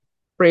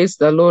Praise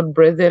the Lord,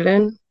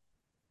 brethren.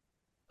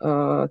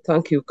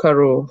 Thank you,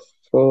 Carol,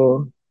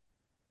 for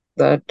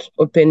that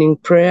opening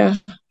prayer.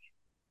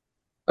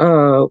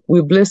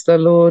 We bless the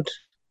Lord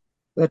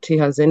that He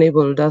has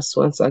enabled us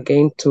once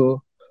again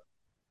to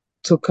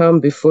come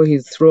before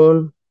His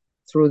throne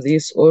through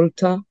this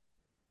altar,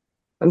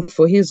 and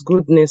for His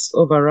goodness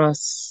over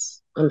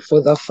us, and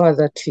for the far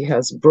that He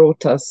has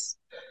brought us,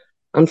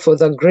 and for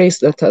the grace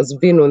that has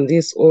been on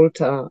this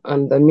altar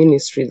and the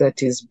ministry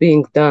that is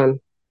being done.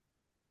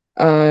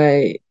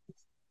 I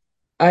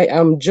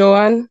am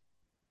Joan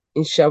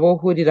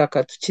Nshabohurira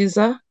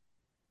Katukiza.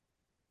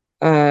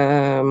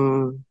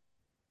 I'm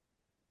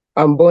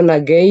born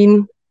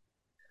again.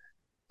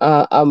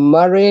 I'm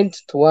married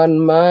to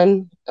one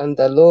man, and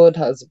the Lord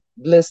has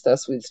blessed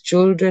us with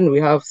children. We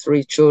have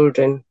 3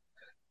 children,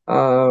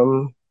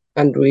 and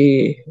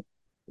we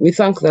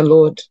thank the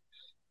Lord.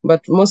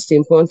 But most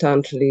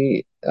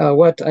importantly,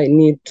 what I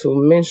need to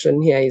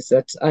mention here is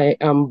that I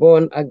am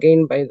born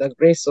again by the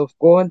grace of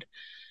God,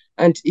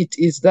 and it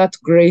is that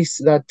grace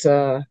that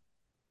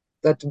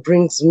that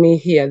brings me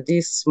here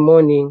this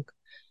morning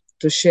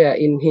to share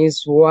in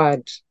His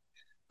word.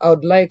 I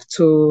would like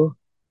to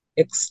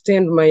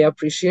extend my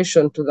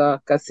appreciation to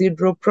the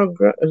cathedral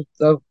program,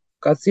 the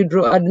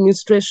cathedral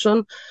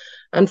administration,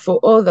 and for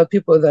all the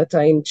people that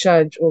are in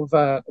charge of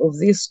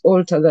this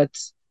altar, that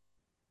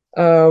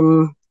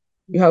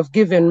you have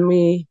given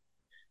me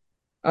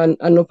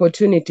an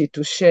opportunity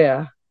to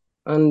share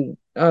and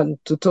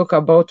to talk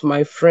about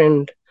my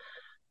friend.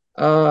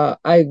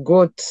 I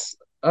got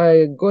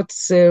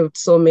saved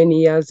so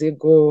many years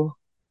ago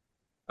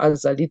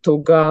as a little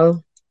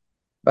girl,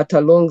 but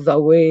along the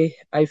way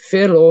I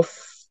fell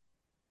off.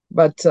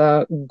 But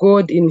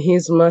God in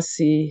His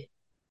mercy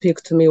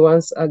picked me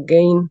once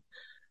again,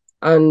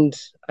 and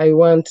I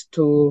want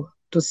to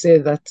say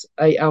that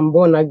I am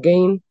born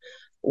again,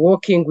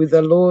 walking with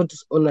the Lord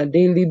on a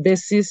daily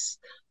basis,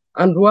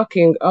 and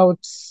working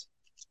out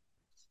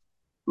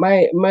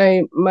my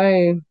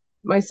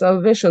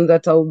salvation,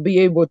 that I'll be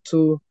able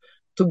to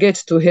get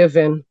to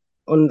heaven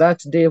on that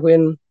day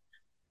when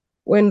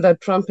the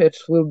trumpet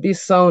will be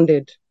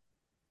sounded.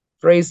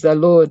 Praise the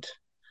Lord.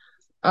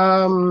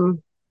 Our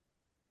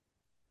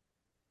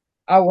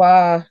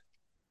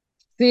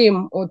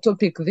theme or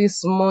topic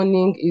this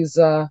morning is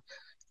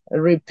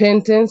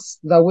repentance,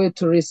 the way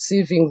to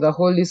receiving the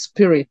Holy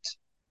Spirit.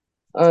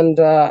 And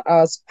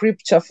our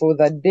scripture for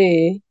the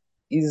day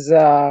is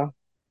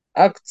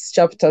Acts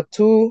chapter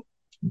 2,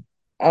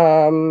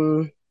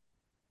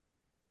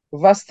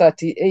 verse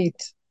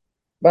 38.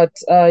 But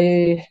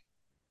I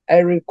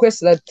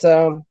request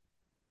that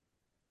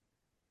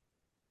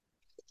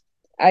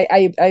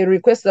I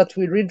request that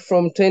we read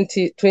from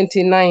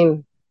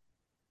 29.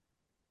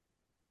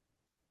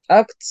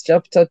 Acts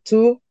chapter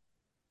 2,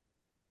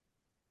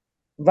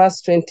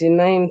 verse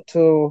 29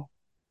 to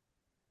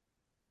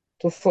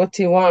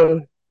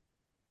 41.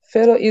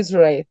 Fellow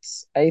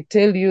Israelites, I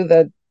tell you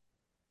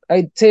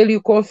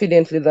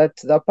confidently that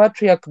the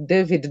patriarch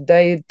David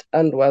died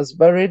and was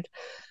buried,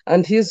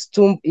 and his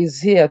tomb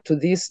is here to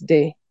this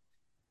day.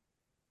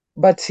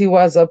 But he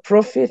was a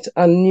prophet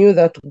and knew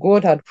that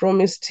God had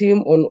promised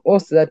him on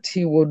oath that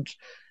he would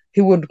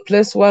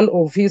place one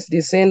of his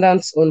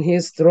descendants on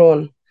his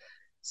throne.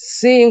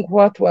 Seeing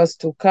what was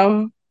to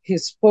come, he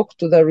spoke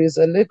to the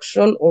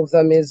resurrection of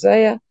the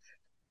Messiah,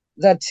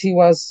 that he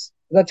was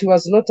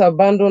not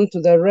abandoned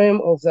to the realm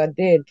of the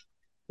dead,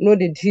 nor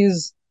did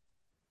his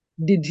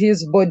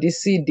body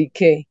see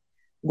decay.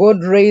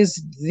 God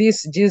raised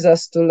this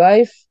Jesus to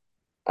life,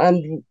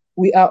 and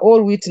we are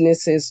all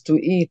witnesses to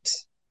it.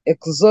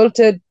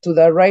 Exalted to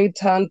the right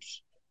hand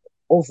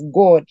of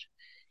God,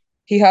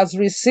 He has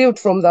received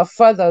from the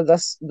Father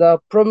the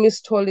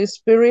promised Holy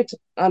Spirit,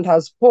 and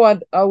has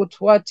poured out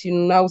what you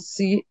now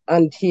see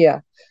and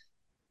hear.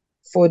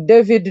 For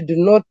David did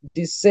not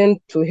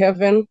descend to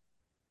heaven,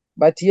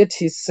 but yet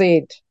he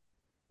said,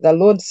 "The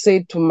Lord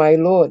said to my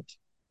Lord,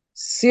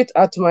 sit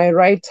at my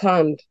right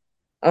hand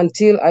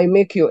until I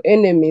make your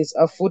enemies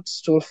a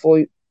footstool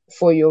for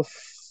your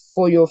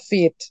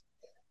feet."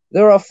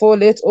 Therefore,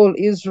 let all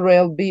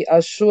Israel be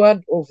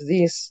assured of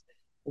this: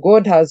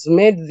 God has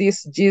made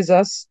this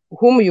Jesus,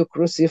 whom you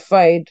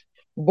crucified,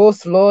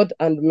 both Lord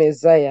and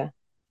Messiah.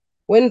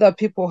 When the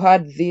people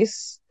heard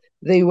this,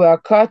 they were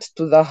cut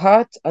to the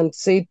heart and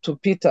said to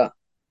Peter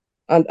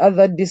and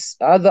other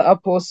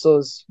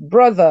apostles,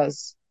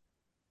 "Brothers,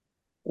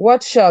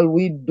 what shall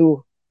we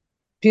do?"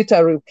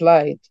 Peter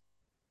replied,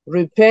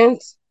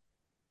 "Repent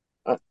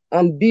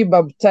and be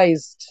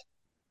baptized,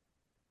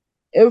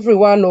 every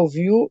one of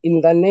you,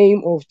 in the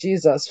name of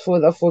Jesus, for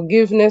the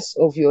forgiveness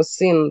of your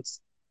sins,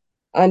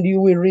 and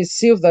you will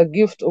receive the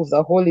gift of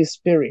the Holy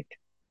Spirit.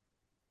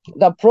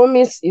 The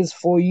promise is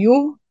for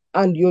you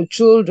and your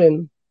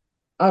children,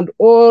 and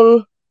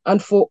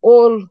for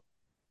all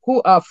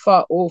who are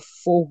far off,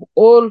 for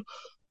all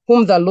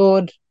whom the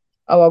Lord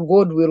our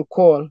God will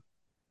call."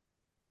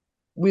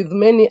 With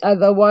many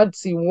other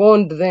words, he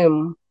warned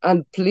them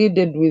and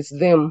pleaded with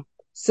them,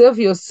 "Save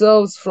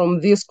yourselves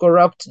from this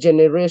corrupt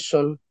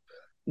generation."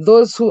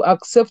 Those who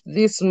accepted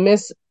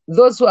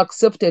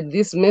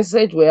this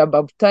message were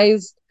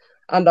baptized,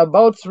 and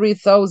about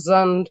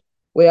 3,000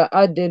 were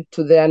added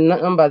to their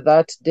number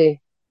that day.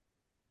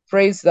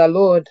 Praise the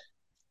Lord.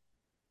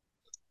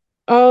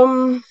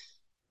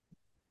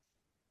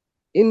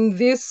 In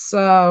this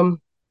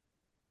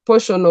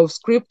portion of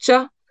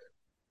scripture,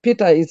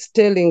 Peter is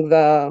telling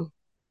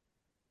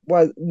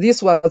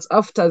this was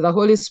after the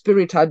Holy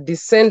Spirit had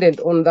descended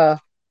on the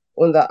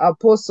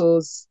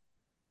apostles,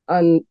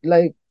 and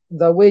like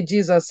the way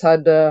Jesus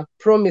had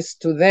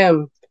promised to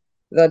them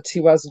that he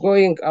was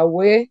going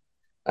away,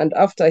 and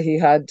after he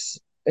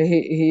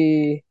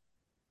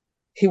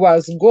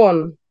was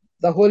gone,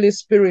 the Holy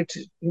Spirit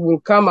will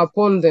come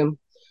upon them.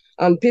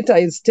 And Peter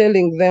is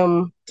telling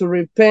them to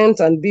repent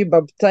and be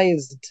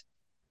baptized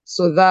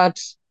so that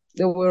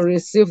they will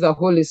receive the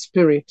Holy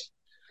Spirit.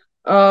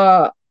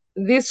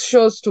 This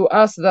shows to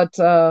us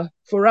that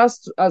for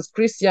us as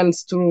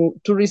Christians to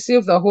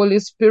receive the Holy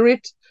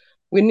Spirit,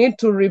 we need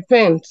to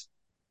repent.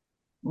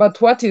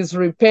 But what is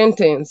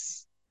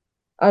repentance?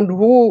 And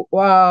who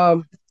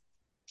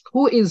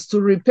is to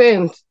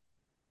repent?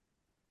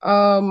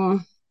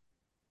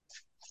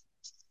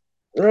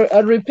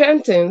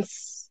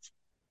 Repentance,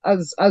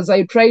 as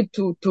I tried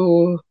to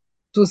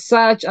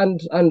search and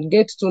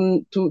get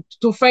to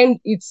find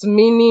its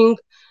meaning,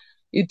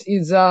 it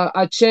is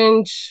a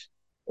change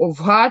of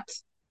heart,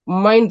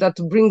 mind that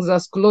brings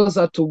us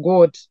closer to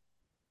God.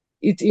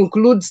 It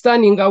includes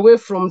turning away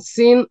from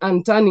sin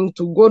and turning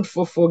to God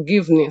for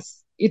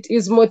forgiveness. It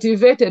is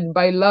motivated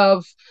by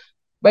love,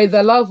 by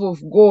the love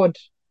of God.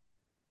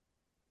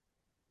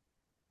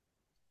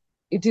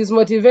 It is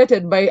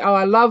motivated by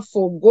our love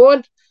for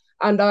God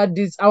and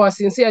our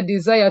sincere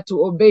desire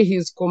to obey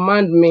his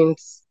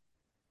commandments.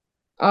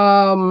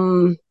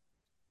 When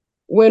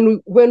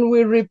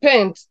we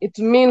repent, it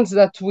means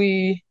that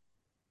we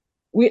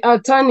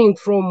are turning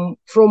from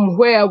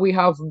where we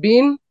have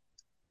been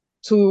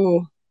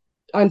to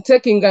and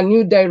taking a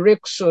new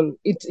direction.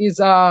 It is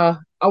a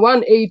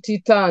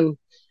 180 turn.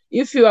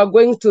 If you are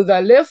going to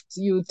the left,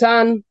 you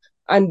turn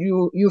and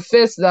you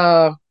face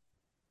the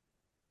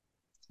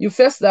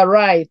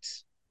right.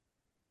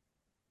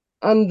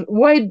 And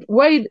why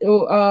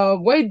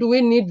do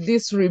we need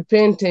this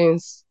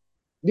repentance?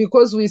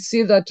 Because we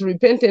see that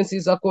repentance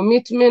is a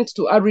commitment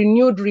to a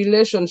renewed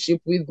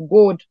relationship with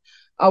God,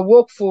 a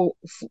work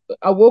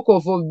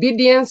of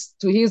obedience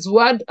to his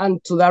word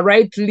and to the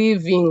right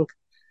living.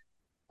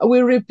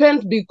 We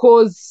repent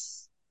because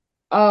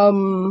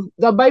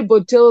the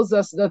Bible tells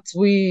us that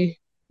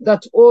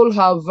all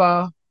have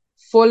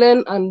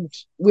fallen, and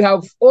we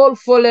have all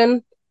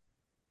fallen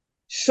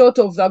short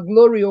of the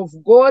glory of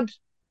God.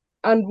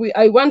 And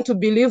I want to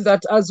believe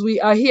that as we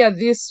are here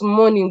this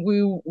morning,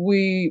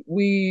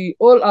 we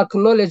all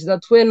acknowledge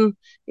that when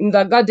in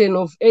the Garden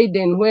of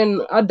Eden, when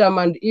Adam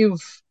and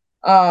Eve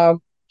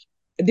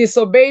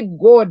disobeyed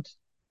God,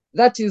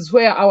 that is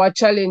where our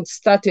challenge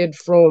started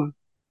from.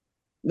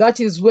 That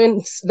is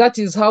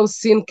how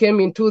sin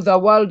came into the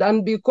world.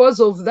 And because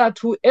of that,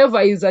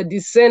 whoever is a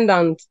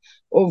descendant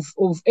of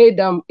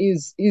Adam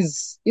is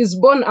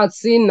born a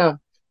sinner.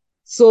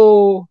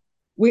 So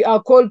we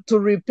are called to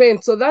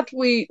repent so that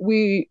we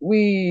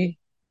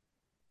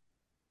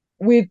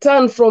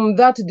turn from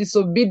that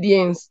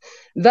disobedience,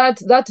 that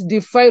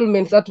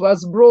defilement that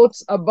was brought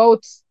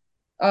about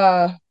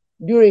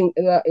during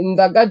in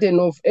the Garden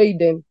of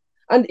Eden.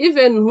 And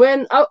even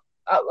when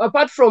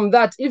apart from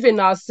that, even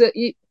us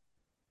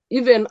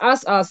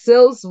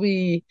ourselves,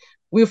 we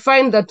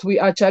find that we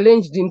are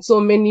challenged in so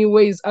many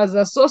ways as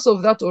a source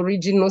of that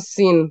original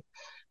sin.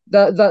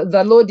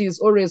 The Lord is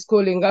always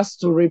calling us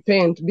to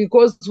repent,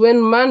 because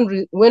when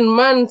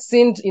man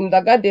sinned in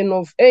the Garden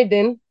of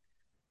Eden,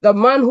 the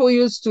man who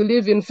used to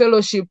live in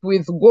fellowship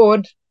with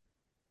God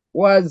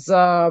was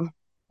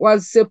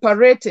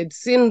separated.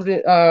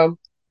 Sin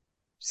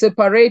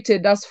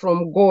separated us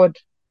from God,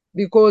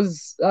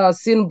 because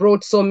sin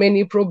brought so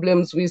many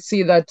problems. We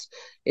see that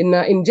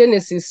in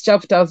Genesis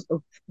chapter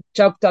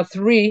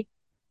 3,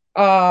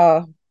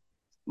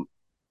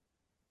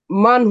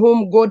 man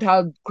whom God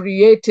had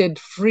created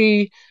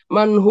free,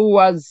 man who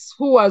was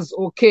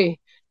okay.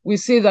 We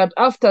see that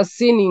after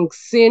sinning,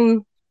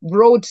 sin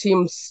brought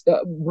him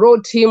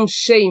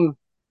shame.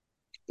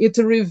 It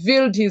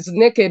revealed his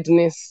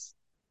nakedness.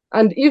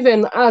 And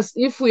even us,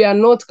 if we are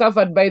not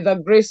covered by the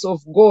grace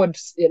of God,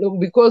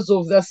 because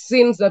of the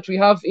sins that we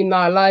have in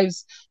our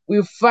lives,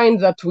 we find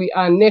that we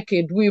are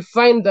naked. We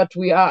find that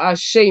we are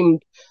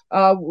ashamed.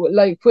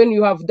 Like when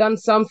you have done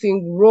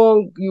something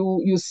wrong,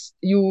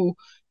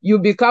 you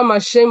become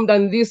ashamed,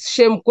 and this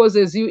shame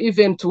causes you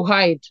even to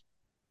hide.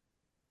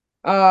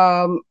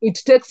 It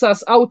takes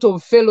us out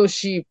of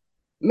fellowship.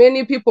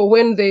 Many people,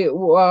 when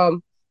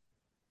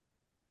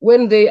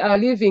they are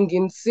living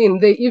in sin,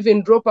 they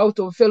even drop out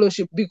of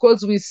fellowship,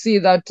 because we see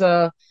that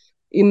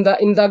in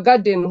the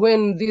garden,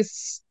 when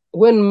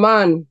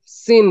man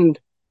sinned,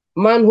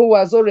 man who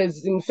was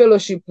always in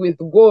fellowship with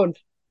God,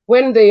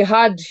 when they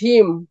had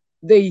him,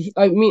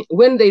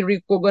 when they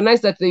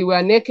recognized that they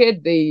were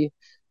naked, they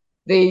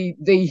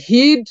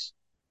hid,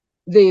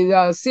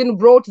 Sin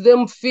brought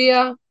them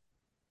fear.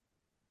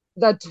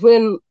 That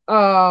when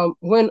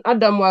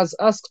Adam was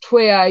asked,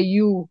 "Where are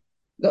you?"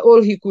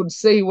 all he could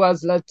say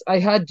was that, "I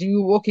heard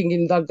you walking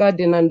in the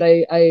garden, and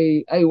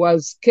I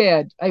was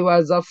scared. I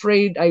was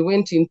afraid. I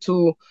went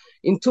into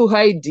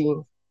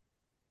hiding."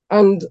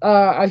 And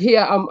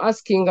here I'm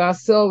asking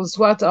ourselves,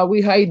 what are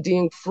we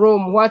hiding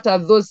from? What are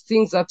those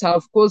things that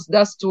have caused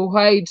us to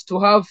hide,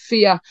 to have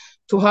fear,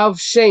 to have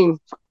shame?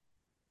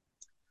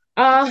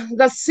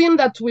 The sin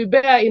that we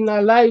bear in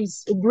our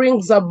lives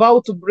brings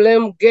about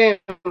blame game.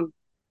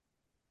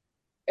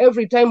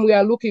 Every time we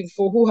are looking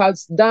for who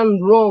has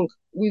done wrong,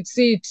 we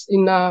see it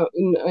in our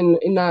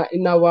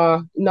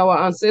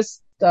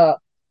ancestor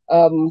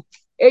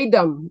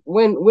Adam.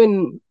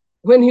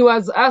 When he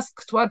was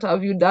asked, "What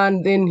have you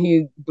done?" then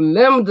he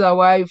blamed the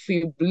wife.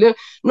 He blamed,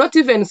 not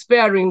even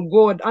sparing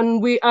God.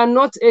 And we are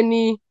not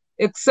any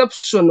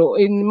exceptional.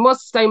 In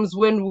most times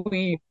when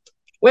we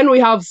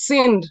have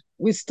sinned,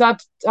 we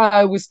start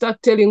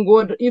telling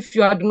God, "If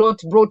you had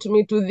not brought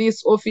me to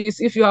this office,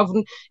 if you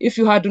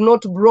had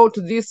not brought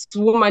this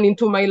woman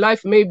into my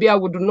life, maybe I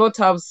would not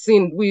have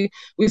sinned." We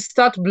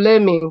start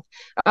blaming.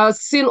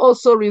 Sin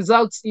also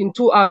results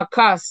into a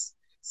curse.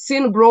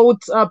 Sin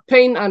brought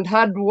pain and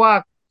hard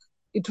work.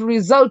 It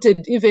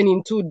resulted even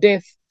into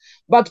death.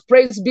 But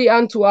praise be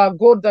unto our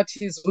God that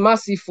He is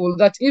merciful,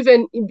 that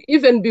even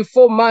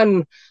before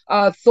man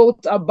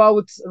thought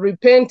about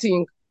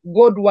repenting,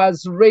 God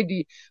was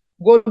ready.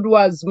 God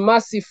was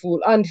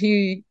merciful, and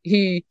he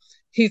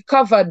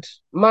covered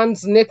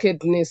man's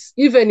nakedness,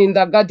 even in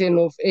the Garden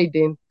of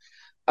Eden.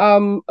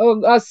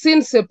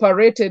 Sin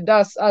separated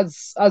us,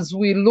 as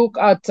we look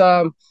at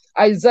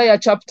Isaiah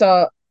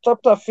chapter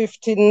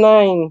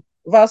 59,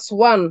 verse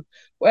 1,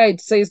 where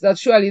it says that,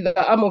 "Surely the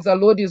arm of the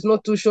Lord is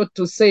not too short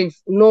to save,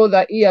 nor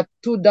the ear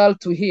too dull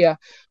to hear.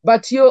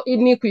 But your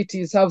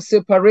iniquities have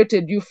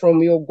separated you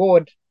from your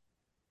God."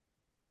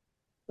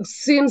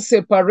 Sin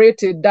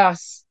separated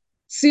us.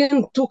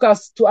 Sin took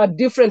us to a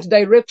different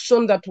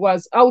direction that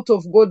was out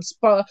of God's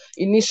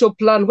initial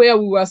plan, where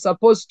we were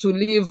supposed to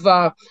live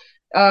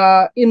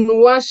in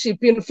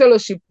worship, in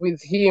fellowship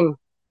with Him.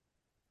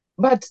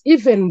 But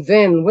even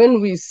then, when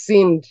we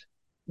sinned,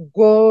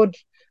 God,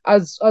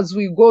 as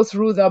we go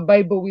through the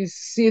Bible, we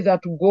see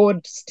that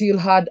God still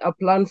had a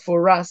plan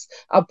for us,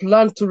 a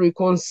plan to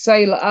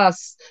reconcile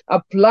us,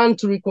 a plan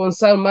to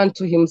reconcile man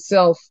to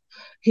Himself.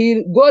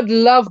 God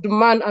loved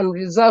man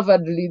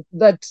unreservedly,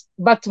 but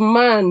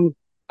man,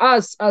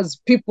 us as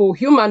people,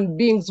 human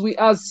beings, we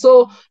are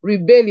so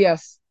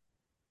rebellious.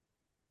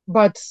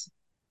 But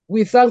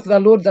we thank the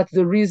Lord that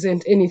there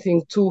isn't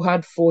anything too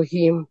hard for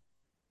Him.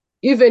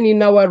 Even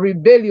in our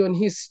rebellion,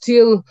 He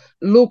still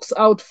looks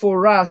out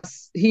for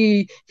us.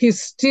 He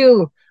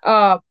still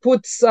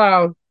puts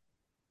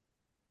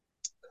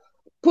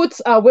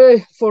a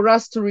way for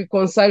us to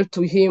reconcile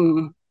to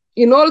Him.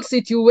 In all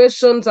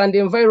situations and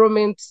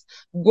environments,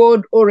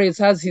 God always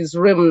has His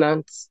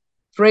remnants.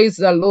 Praise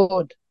the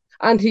Lord.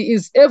 And He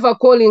is ever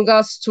calling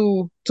us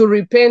to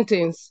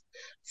repentance.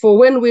 For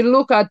when we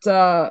look at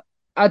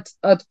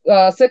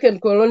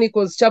 2nd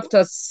Chronicles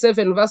chapter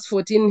 7, verse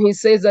 14, He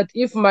says that,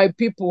 "If my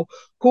people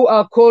who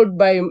are called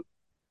by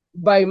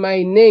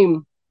my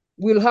name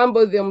will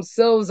humble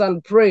themselves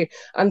and pray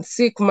and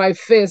seek my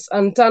face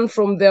and turn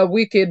from their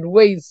wicked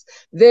ways,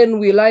 then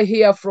will I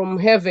hear from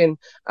heaven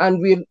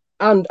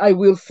and I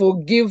will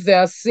forgive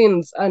their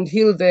sins and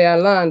heal their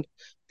land."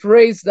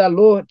 Praise the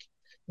Lord.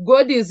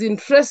 God is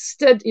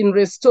interested in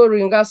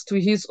restoring us to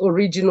His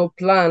original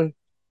plan.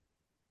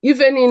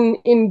 Even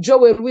in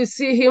Joel, we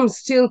see Him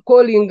still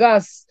calling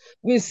us.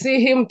 We see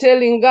Him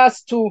telling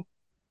us to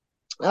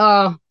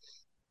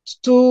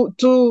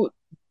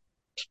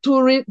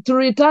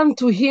return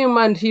to Him,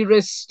 and He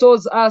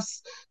restores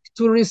us,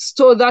 to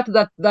restore that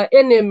the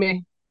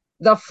enemy,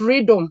 the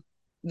freedom,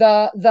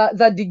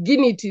 the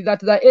dignity that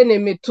the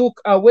enemy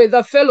took away,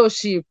 the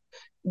fellowship.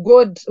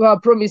 God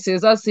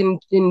promises us in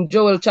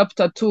Joel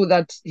chapter 2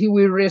 that He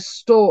will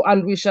restore,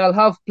 and we shall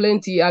have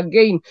plenty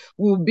again.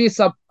 We will be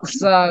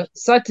satisfied,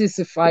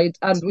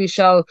 and we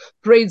shall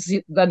praise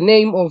the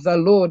name of the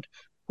Lord,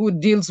 who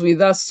deals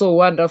with us so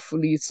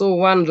wonderfully, so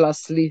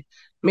wondrously.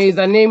 May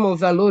the name of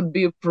the Lord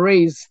be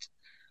praised.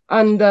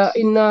 And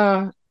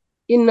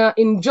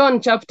in John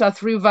chapter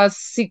 3, verse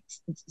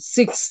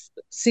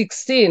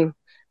 16,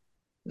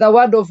 the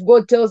word of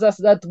God tells us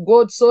that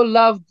God so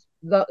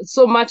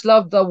much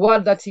loved the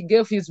world that He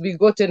gave His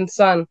begotten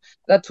Son,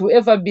 that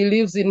whoever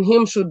believes in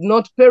Him should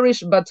not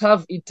perish but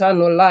have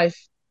eternal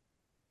life.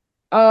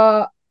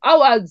 For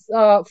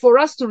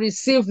us to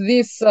receive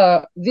this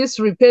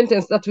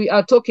repentance that we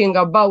are talking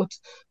about,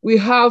 we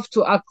have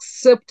to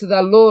accept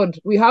the Lord.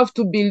 We have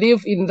to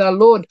believe in the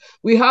Lord.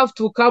 We have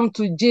to come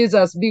to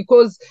Jesus,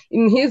 because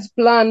in His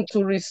plan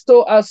to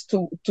restore us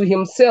to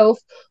Himself,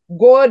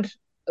 God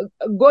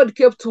God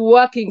kept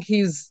working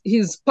his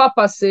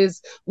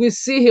purposes. We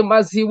see him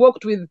as he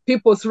walked with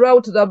people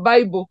throughout the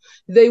Bible.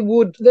 They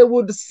would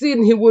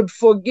sin, he would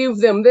forgive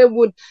them.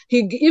 He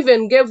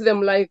even gave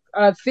them like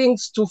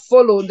things to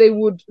follow. They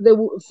would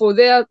for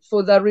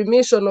the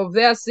remission of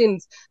their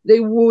sins.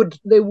 They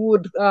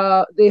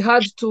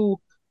had to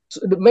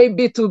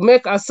maybe to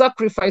make a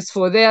sacrifice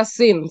for their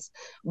sins.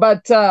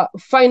 But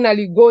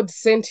finally, God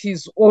sent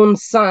his own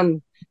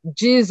son,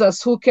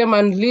 Jesus, who came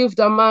and lived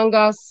among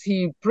us.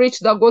 He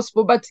preached the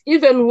gospel. But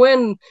even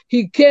when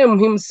he came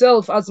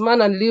himself as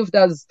man and lived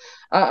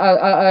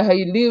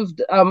he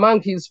lived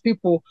among his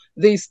people,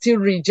 they still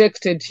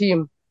rejected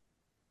him.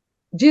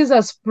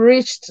 Jesus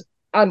preached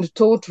and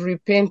taught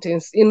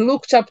repentance. In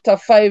Luke chapter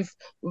 5,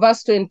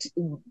 verse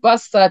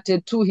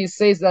 32, he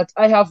says that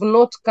I have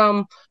not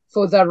come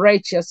for the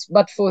righteous,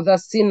 but for the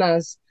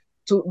sinners,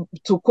 to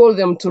call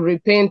them to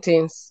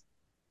repentance.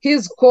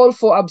 His call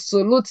for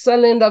absolute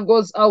surrender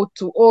goes out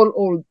to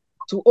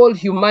all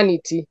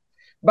humanity.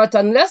 But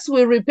unless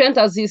we repent,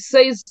 as he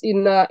says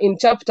in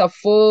chapter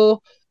 4,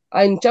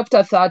 in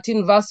chapter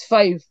 13, verse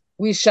 5,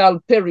 we shall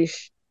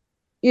perish.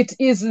 It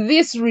is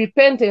this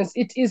repentance,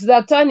 it is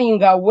the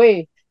turning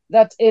away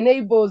that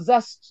enables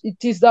us,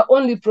 it is the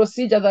only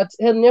procedure that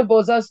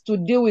enables us to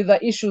deal with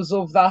the issues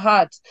of the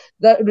heart,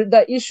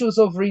 the issues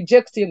of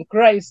rejecting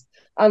Christ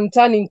and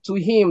turning to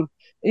him.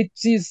 It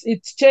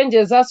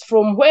changes us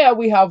from where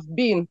we have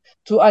been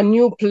to a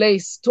new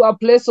place, to a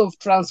place of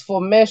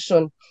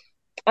transformation.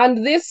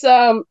 And this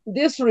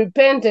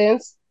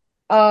repentance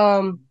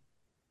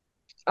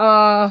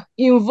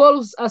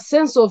involves a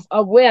sense of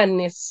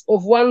awareness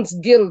of one's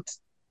guilt.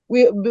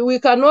 We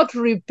cannot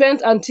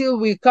repent until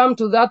we come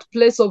to that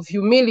place of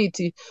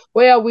humility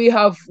where we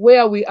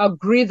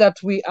agree that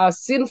we are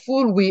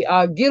sinful, we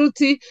are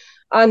guilty,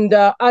 and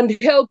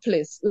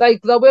helpless,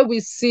 like the way we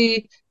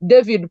see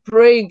David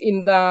praying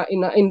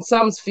in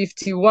Psalms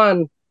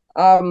 51,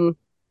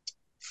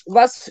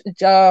 verse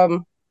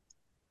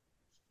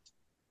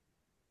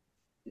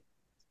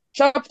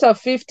chapter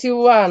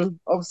 51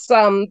 of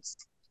Psalms,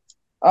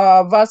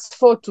 verse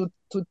 4 to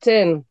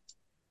 10.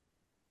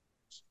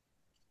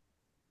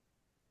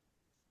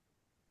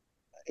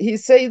 He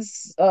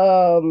says,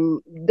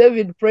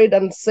 David prayed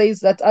and says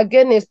that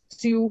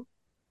against you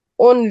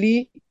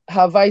only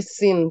have I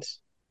sinned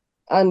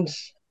and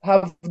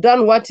have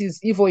done what is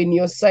evil in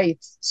your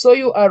sight. So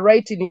you are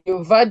right in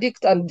your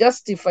verdict and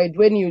justified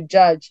when you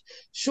judge.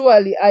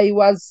 Surely I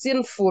was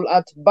sinful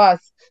at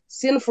birth,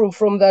 sinful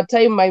from the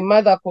time my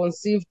mother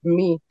conceived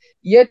me.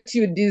 Yet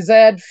you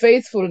desired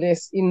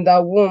faithfulness in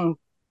the womb.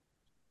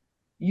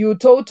 You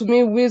taught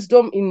me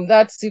wisdom in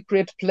that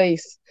secret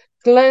place.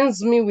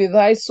 Cleanse me with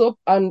hyssop,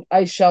 and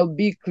I shall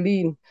be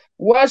clean.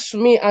 Wash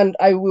me, and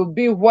I will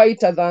be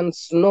whiter than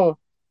snow.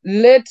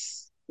 Let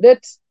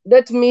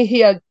me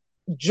hear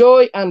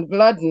joy and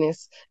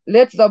gladness.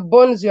 Let the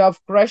bones you have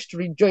crushed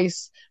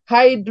rejoice.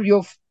 Hide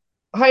your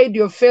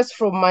face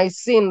from my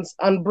sins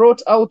and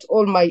blot out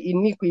all my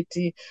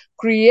iniquity.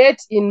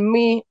 Create in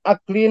me a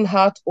clean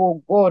heart,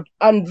 O God,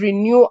 and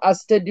renew a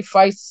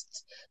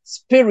steadfast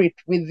spirit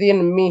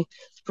within me.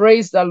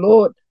 Praise the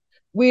Lord.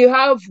 We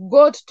have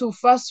got to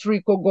first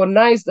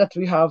recognize that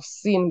we have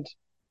sinned.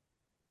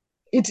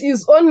 It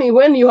is only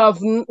when you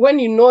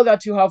know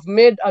that you have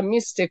made a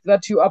mistake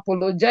that you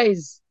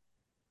apologize.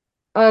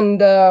 And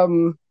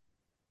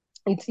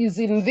it is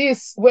in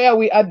this where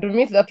we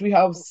admit that we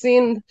have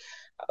sinned,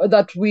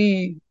 that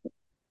we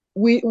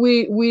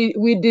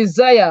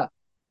desire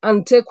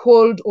and take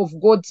hold of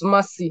God's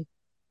mercy.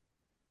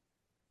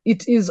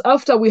 It is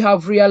after we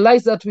have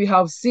realized that we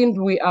have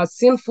sinned, we are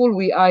sinful,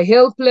 we are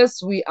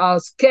helpless, we are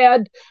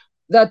scared,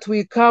 that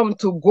we come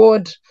to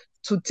God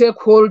to take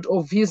hold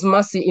of his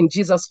mercy in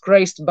Jesus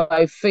Christ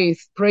by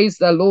faith. Praise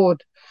the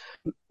Lord.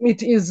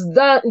 It is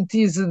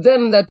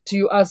then that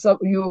you ask of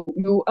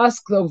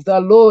the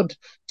Lord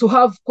to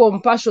have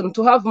compassion,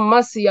 to have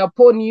mercy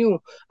upon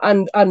you,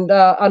 and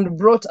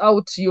blot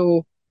out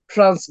your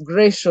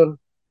transgression.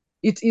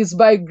 It is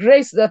by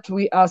grace that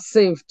we are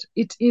saved.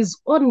 It is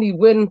only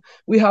when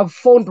we have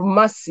found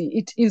mercy.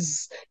 It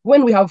is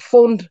when we have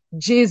found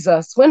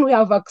Jesus, when we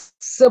have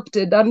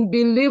accepted and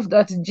believed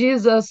that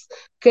Jesus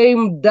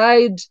came,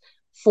 died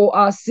for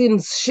our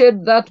sins,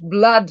 shed that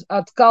blood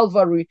at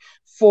Calvary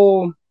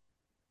for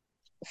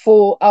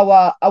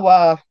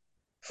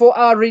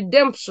our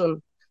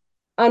redemption.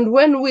 And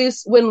when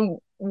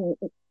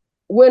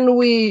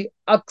we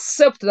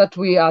accept that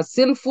we are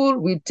sinful,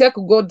 we take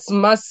God's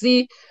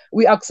mercy,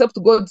 we accept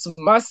God's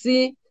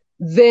mercy,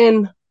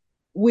 then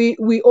we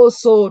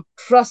also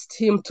trust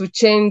him to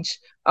change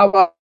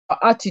our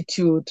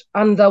attitude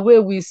and the way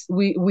we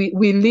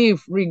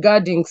live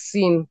regarding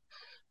sin.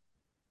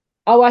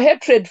 Our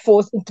hatred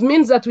for it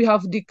means that we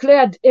have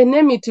declared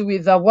enmity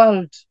with the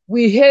world.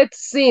 We hate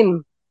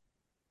sin.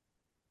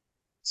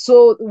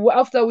 So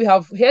after we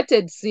have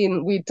hated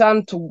sin, we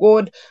turn to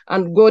God,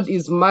 and God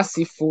is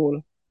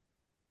merciful.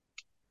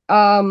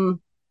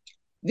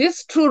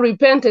 This true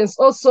repentance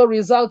also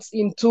results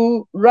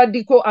into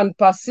radical and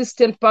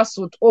persistent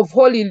pursuit of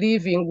holy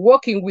living,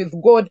 walking with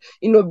God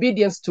in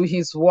obedience to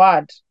his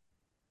word.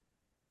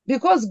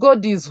 Because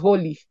God is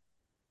holy,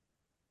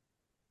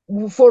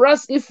 for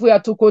us, if we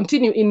are to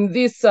continue in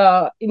this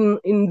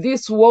in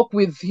this walk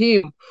with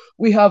him,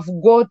 we have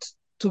got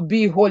to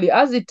be holy,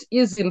 as it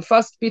is in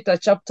 1 Peter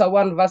chapter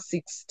 1 verse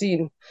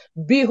 16.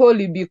 Be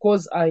holy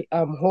because I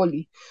am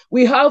holy.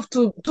 We have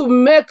to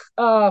make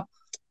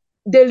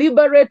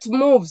deliberate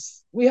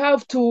moves. We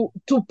have to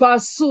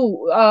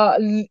pursue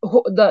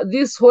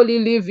this holy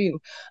living,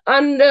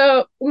 and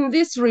in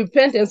this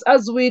repentance,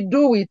 as we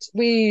do it,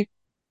 we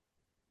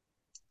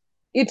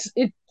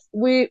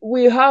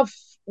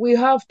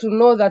have to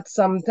know that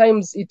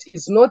sometimes it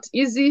is not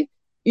easy.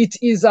 It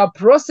is a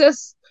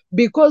process,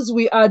 because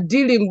we are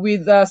dealing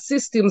with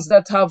systems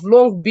that have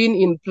long been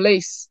in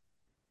place.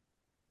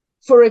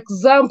 For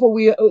example,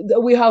 we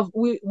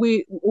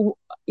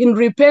in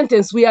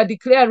repentance, we are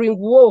declaring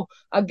war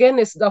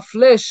against the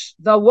flesh,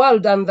 the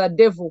world, and the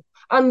devil.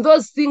 And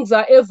those things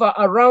are ever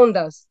around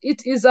us.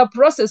 It is a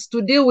process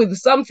to deal with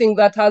something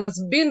that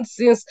has been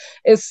since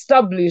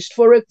established.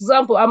 For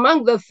example,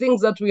 among the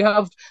things that we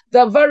have,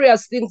 the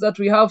various things that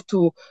we have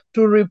to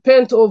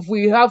repent of,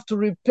 we have to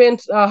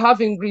repent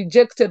having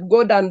rejected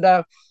God and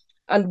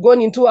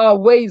gone into our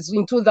ways,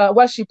 into the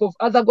worship of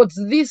other gods.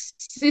 This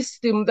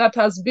system that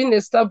has been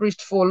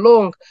established for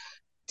long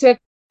takes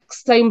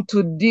time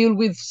to deal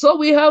with. So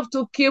we have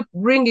to keep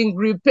bringing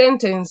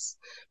repentance.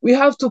 We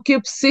have to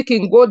keep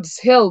seeking God's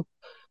help,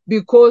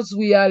 because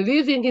we are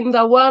living in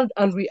the world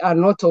and we are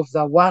not of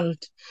the world.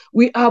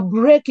 We are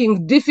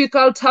breaking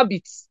difficult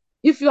habits.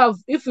 If you are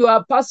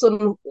a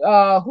person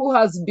who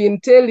has been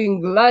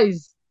telling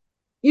lies,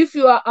 if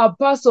you are a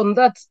person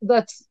that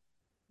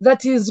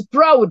is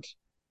proud,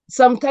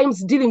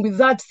 sometimes dealing with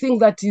that thing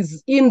that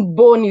is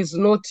inborn is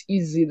not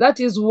easy. That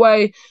is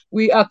why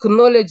we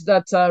acknowledge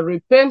that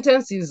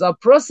repentance is a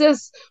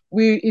process.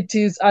 It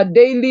is a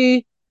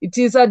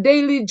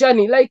daily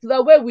journey, like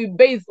the way we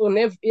bathe on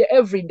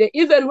every day.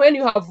 Even when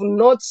you have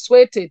not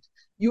sweated,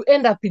 you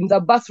end up in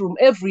the bathroom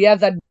every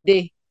other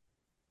day.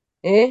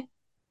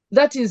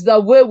 That is the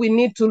way we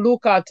need to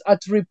look at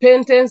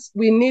repentance.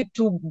 We need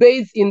to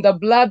bathe in the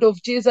blood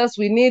of Jesus.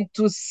 We need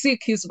to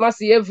seek his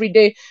mercy every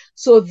day,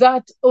 so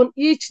that on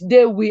each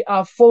day we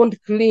are found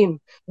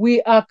clean.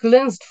 We are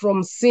cleansed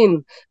from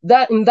sin.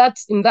 That in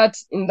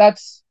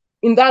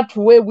that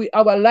way,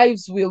 our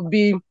lives will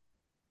be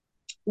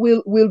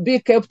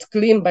kept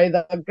clean by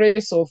the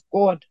grace of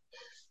God.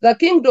 The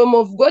kingdom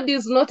of God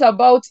is not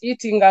about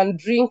eating and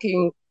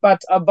drinking,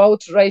 but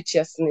about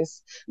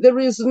righteousness. There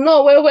is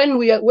no way when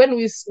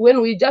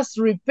we just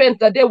repent,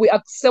 the day we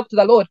accept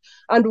the Lord,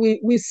 and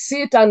we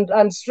sit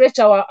and stretch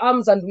our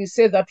arms and we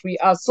say that we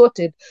are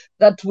sorted,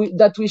 that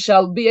we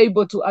shall be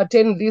able to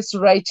attain this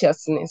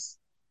righteousness.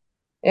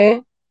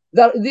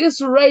 This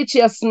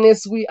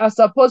righteousness, we are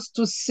supposed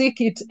to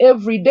seek it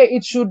every day.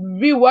 It should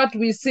be what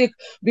we seek,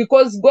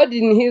 because God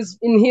in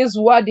his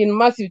word in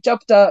Matthew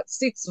chapter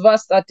 6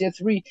 verse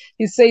 33,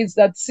 he says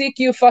that seek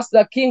you first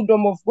the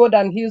kingdom of God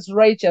and his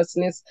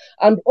righteousness,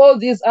 and all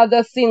these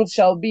other things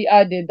shall be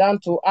added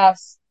unto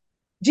us.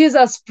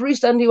 Jesus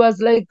preached and he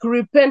was like,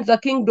 repent, the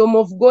kingdom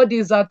of God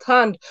is at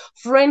hand.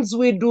 Friends,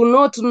 we do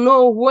not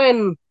know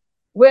when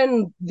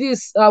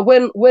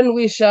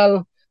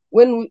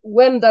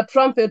the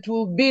trumpet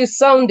will be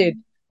sounded.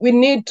 We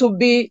need to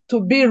be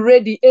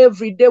ready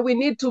every day. We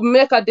need to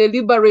make a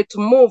deliberate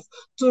move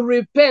to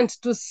repent,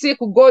 to seek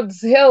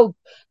God's help,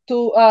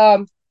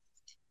 on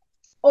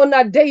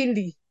a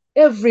daily,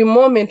 every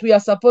moment we are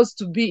supposed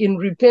to be in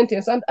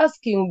repentance and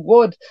asking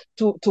God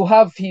to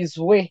have his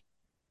way.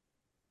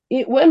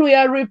 When we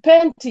are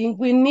repenting,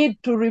 we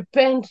need to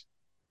repent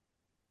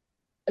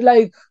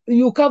like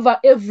you cover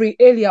every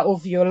area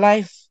of your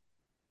life.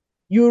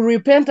 You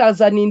repent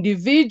as an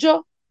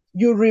individual.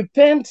 You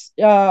repent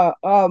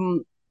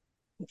on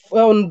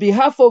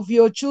behalf of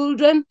your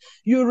children.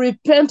 You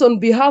repent on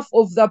behalf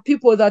of the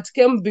people that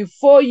came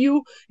before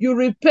you. You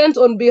repent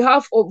on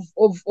behalf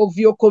of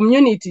your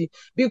community,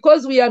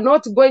 because we are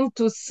not going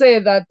to say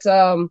that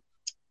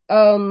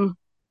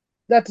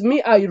that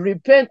me, I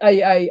repent,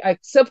 I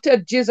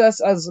accepted Jesus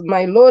as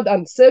my Lord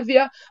and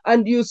Savior,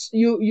 and you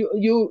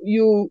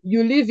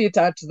leave it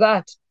at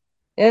that.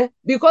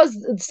 Because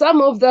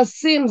some of the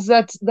sins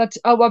that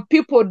our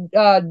people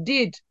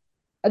did,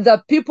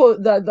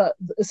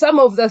 some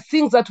of the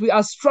things that we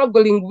are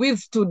struggling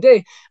with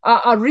today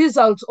are a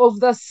result of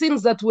the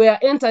sins that were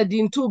entered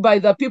into by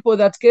the people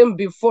that came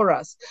before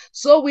us.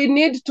 So we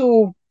need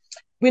to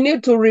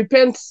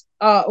repent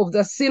of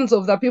the sins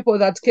of the people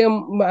that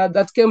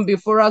came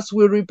before us.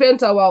 We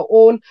repent our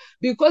own,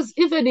 because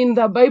even in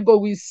the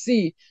Bible we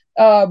see,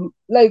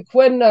 like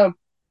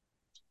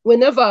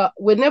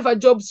whenever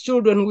Job's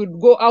children would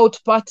go out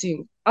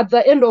partying, at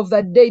the end of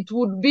the day, it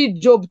would be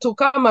Job to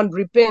come and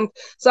repent.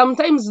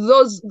 Sometimes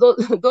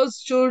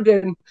those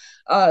children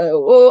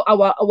or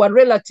our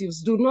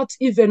relatives do not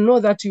even know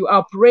that you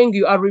are praying,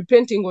 you are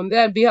repenting on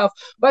their behalf.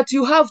 But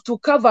you have to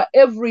cover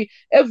every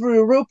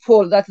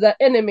loophole that the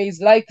enemy is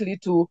likely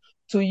to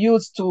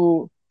use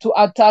to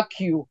attack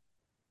you.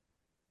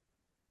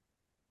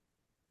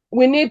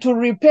 We need to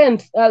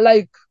repent,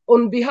 like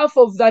on behalf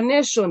of the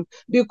nation,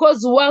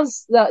 because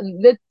once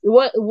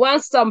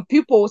some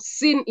people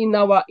sin in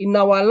our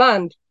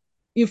land,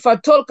 if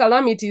at all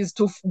calamity is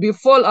to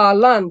befall our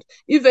land,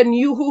 even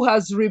you who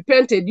has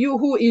repented, you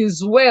who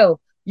is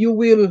well,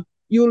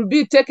 you'll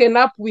be taken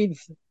up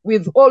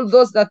with all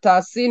those that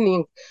are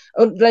sinning.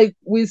 Like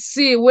we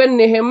see when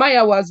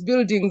Nehemiah was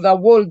building the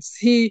walls,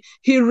 he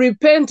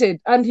repented,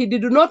 and he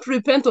did not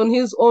repent on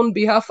his own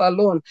behalf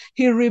alone.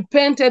 He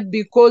repented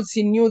because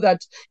he knew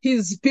that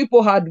his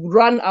people had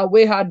run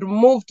away, had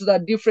moved to a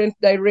different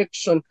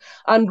direction.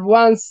 And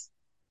once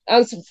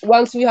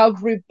we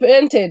have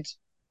repented,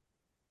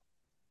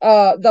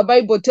 the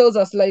Bible tells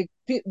us, like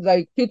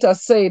Peter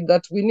said,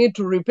 that we need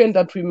to repent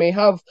that we may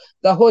have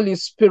the Holy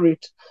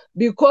Spirit.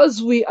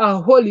 Because we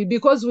are holy,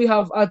 because we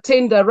have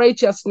attained the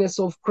righteousness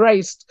of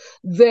Christ,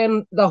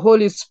 then the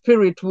Holy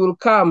Spirit will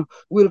come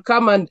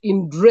and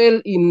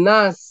indwell in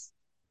us.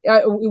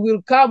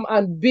 Will come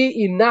and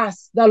be in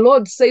us. The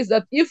Lord says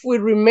that if we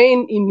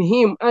remain in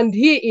him and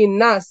he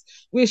in us,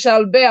 we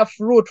shall bear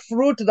fruit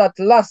that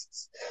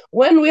lasts.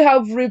 When we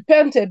have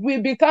repented,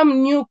 we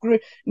become new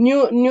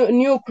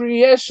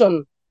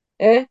creation.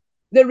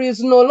 There is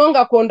no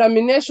longer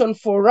condemnation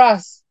for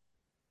us.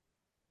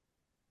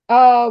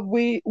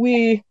 We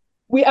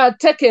are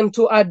taken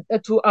to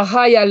a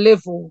higher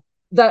level.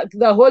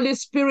 The Holy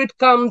Spirit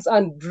comes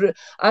and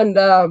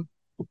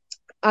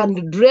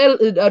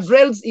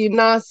dwells in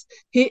us.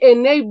 He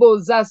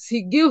enables us.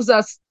 He gives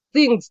us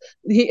things.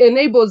 He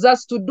enables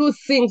us to do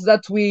things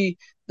that we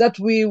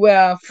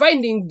were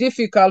finding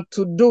difficult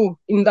to do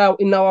in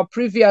our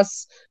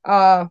previous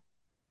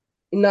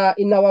in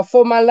our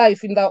former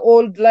life, in the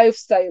old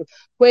lifestyle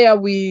where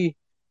we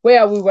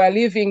were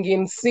living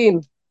in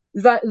sin.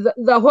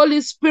 The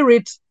Holy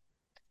Spirit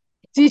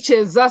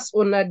teaches us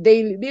on a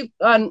daily,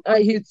 and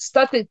he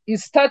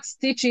starts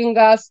teaching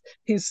us.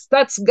 He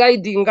starts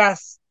guiding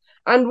us.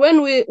 And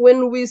when we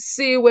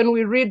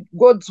read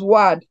God's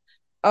word,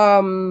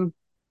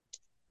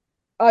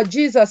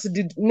 Jesus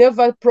did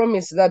never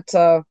promise that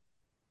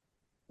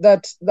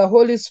the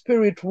Holy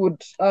Spirit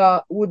would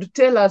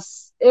tell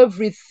us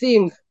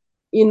everything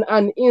in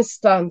an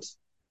instant,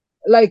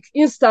 like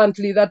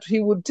instantly, that he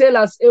would tell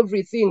us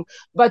everything.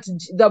 But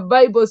the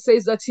Bible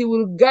says that he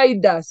will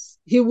guide us.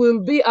 He will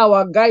be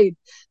our guide.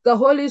 The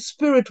Holy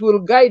Spirit will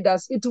guide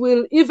us. It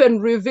will even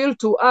reveal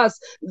to us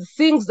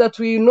things that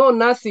we know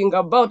nothing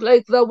about,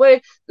 like the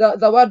way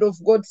the word of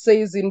God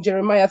says in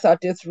Jeremiah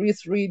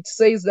 33:3. It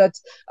says that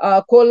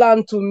call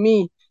unto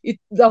me.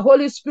 The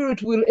Holy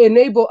Spirit will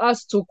enable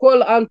us to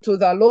call unto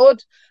the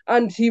Lord,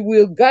 and he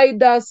will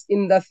guide us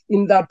in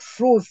the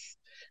truth.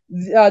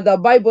 The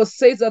Bible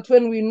says that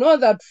when we know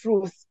that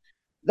truth,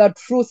 the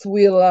truth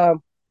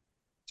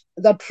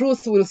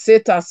will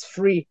set us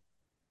free.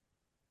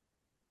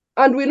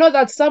 And we know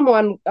that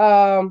someone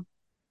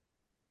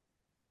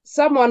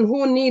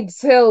who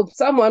needs help,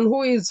 someone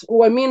who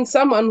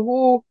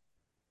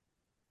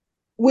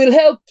will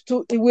help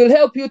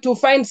you to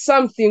find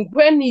something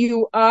when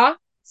you are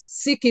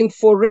seeking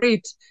for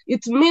it.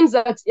 It means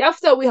that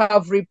after we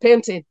have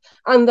repented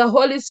and the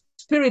Holy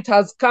Spirit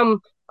has come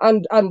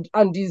and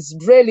is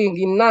dwelling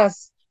in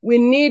us, we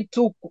need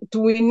to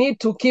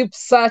keep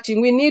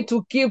searching. We need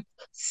to keep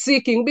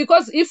seeking,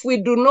 because if we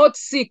do not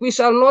seek, we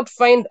shall not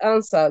find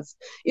answers.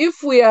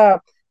 If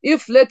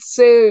let's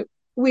say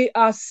we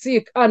are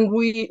sick and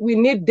we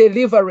need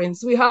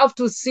deliverance, we have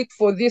to seek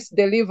for this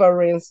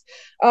deliverance.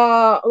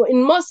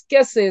 In most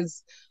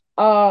cases,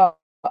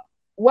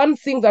 one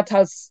thing that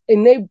has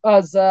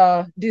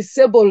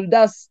disabled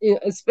us,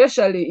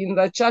 especially in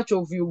the Church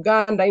of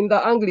Uganda, in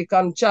the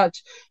Anglican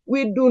Church,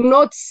 we do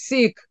not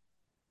seek.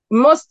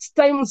 Most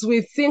times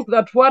we think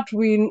that what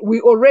we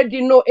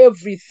already know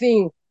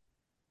everything.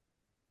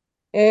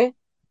 We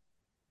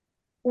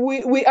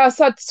are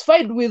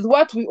satisfied with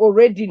what we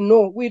already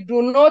know. We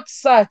do not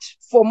search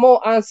for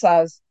more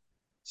answers.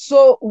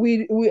 So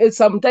we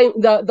sometimes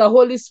the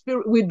Holy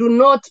Spirit, we do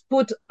not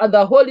put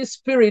the Holy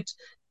Spirit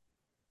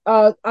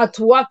at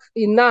work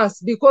in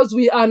us because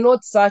we are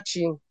not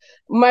searching.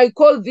 My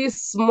call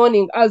this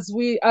morning, as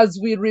we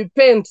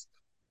repent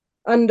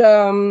and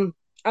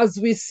as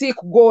we seek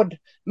God,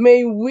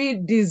 may we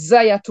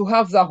desire to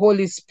have the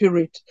Holy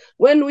Spirit.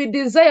 When we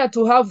desire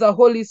to have the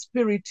Holy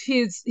Spirit,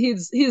 He's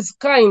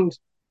kind,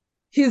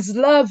 He's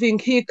loving.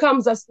 He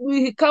comes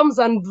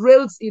and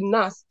dwells in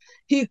us.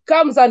 He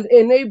comes and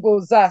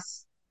enables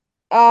us.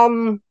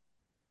 The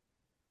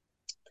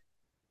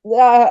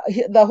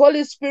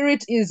Holy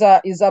Spirit is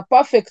a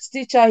perfect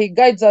teacher. He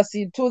guides us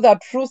into the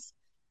truth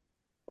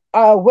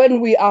when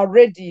we are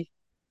ready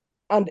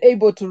and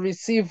able to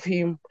receive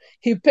him.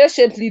 He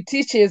patiently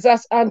teaches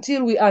us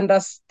until we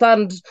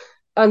understand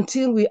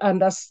until we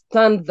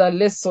understand the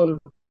lesson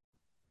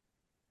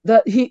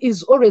that he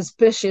is always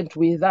patient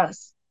with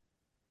us.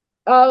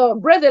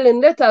 Brethren,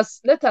 let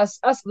us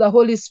ask the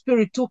Holy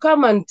Spirit to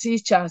come and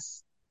teach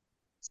us,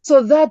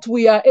 so that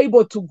we are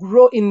able to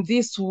grow in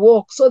this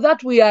walk, so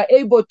that we are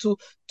able to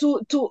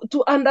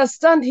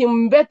understand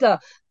him better,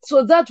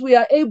 so that we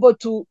are able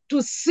to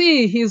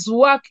see his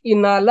work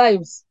in our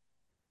lives.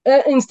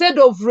 Instead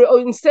of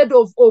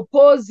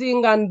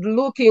opposing and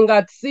looking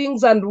at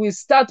things, and we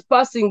start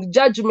passing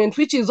judgment,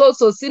 which is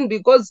also sin,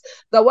 because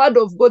the word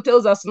of God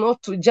tells us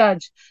not to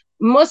judge.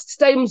 Most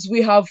times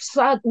we have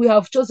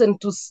chosen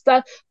to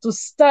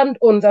stand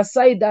on the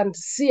side and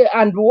see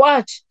and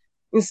watch,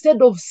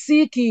 instead of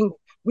seeking.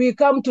 We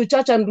come to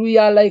church and we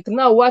are like,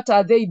 now what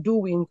are they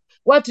doing?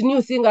 What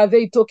new thing are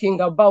they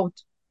talking about?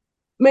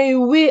 May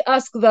we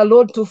ask the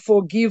Lord to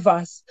forgive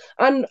us.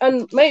 And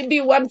maybe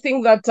one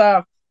thing that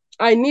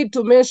I need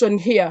to mention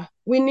here,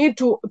 we need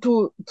to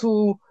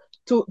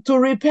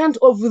repent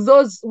of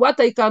those, what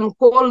I can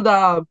call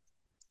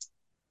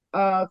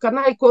can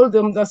I call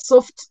them the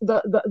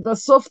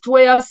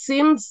software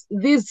sins?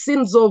 These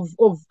sins of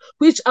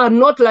which are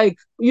not like,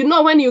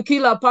 when you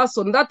kill a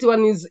person, that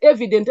one is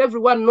evident.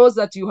 Everyone knows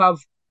that you have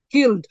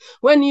killed.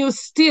 When you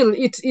steal,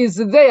 it is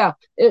there.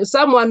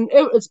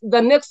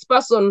 The next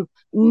person,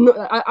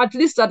 at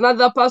least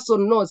another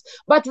person knows.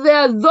 But there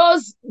are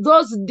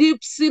those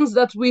deep sins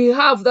that we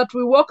have, that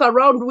we walk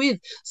around with.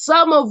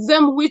 Some of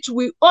them which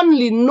we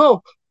only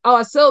know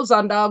ourselves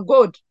and our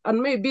God, and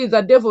maybe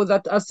the devil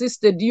that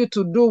assisted you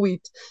to do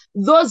it.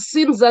 Those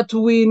sins that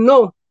we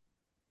know,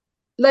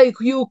 like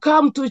you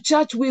come to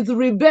church with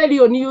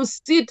rebellion, you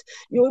sit,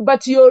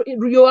 but you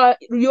are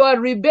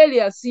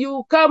rebellious.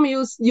 You come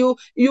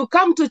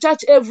to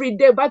church every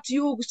day, but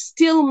you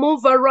still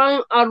move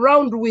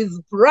around with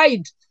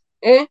pride.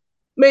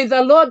 May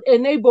the Lord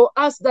enable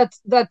us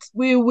that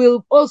we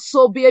will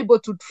also be able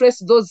to trace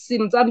those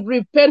sins and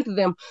repent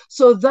them,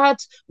 so that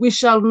we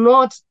shall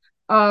not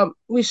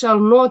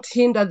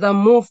hinder the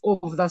move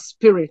of the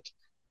Spirit.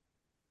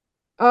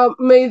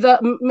 May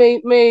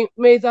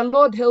the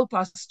Lord help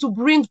us to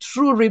bring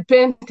true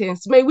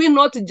repentance. May we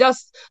not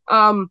just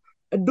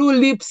do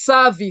lip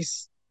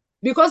service,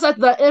 because at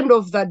the end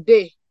of the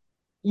day,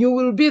 you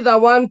will be the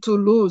one to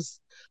lose.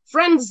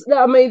 Friends,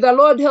 may the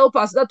Lord help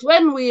us that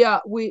when we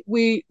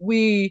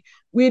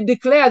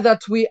declare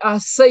that we are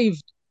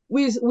saved,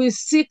 we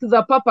seek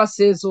the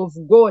purposes of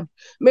God.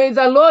 May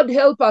the Lord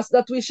help us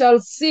that we shall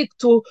seek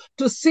to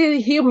see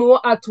him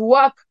at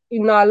work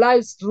in our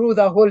lives through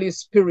the Holy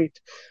Spirit.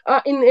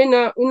 In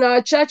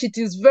our church, it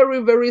is very,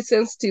 very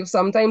sensitive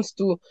sometimes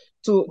to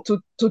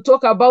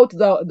talk about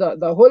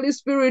the Holy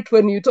Spirit.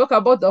 When you talk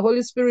about the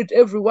Holy Spirit,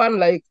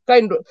 everyone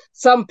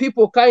some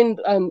people turn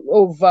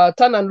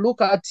and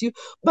look at you.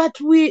 But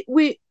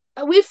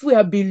if we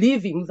are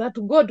believing that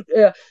God,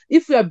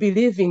 if we are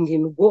believing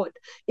in God,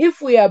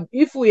 if we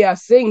are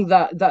saying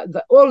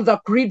that all the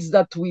creeds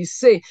that we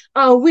say,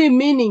 are we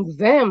meaning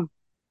them?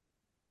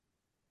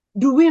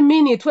 Do we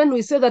mean it when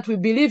we say that we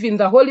believe in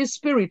the Holy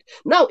Spirit?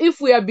 Now,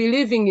 if we are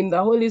believing in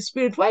the Holy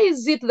Spirit, why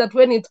is it that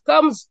when it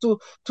comes to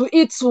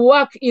its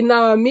work in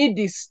our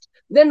midst,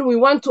 then we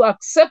want to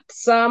accept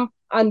some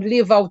and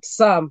leave out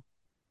some?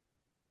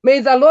 May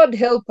the Lord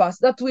help us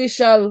that we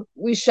shall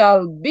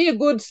be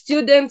good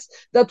students,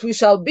 that we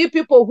shall be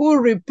people who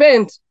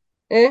repent.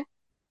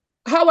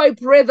 How I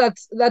pray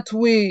that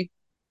we,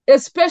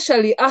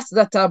 especially us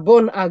that are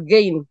born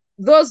again,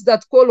 those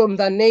that call on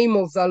the name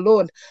of the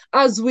Lord,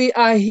 as we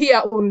are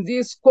here on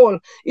this call,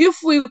 if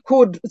we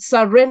could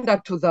surrender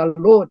to the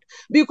Lord,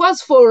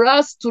 because for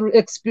us to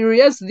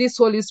experience this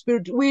Holy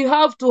Spirit, we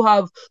have to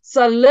have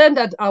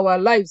surrendered our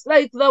lives,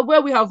 like the way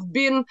we have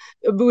been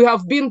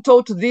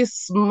taught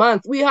this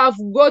month. We have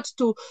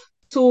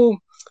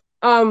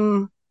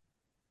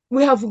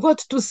got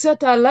to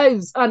set our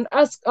lives and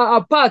ask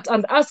apart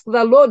and ask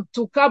the Lord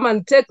to come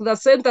and take the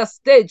center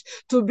stage,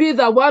 to be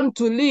the one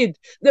to lead.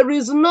 There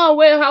is no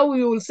way how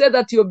you will say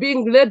that you're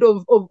being led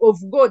of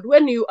God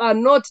when you are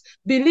not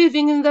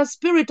believing in the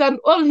Spirit and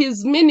all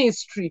his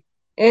ministry.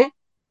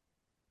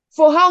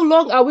 For how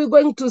long are we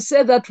going to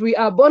say that we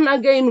are born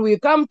again, we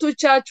come to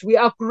church, we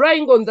are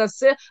crying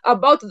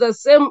about the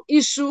same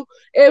issue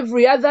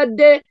every other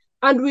day,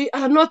 and we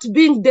are not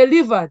being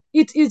delivered?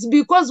 It is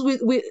because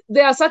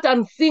there are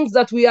certain things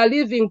that we are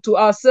leaving to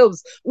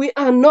ourselves. We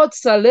are not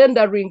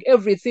surrendering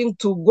everything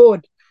to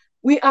God.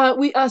 We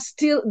are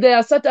still, there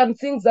are certain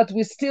things that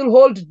we still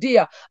hold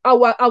dear.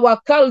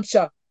 Our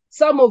culture,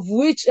 some of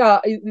which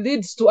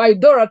leads to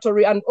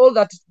idolatry and all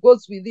that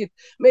goes with it.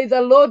 May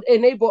the Lord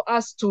enable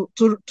us to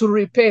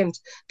repent,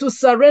 to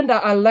surrender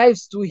our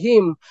lives to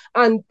him,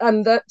 and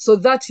so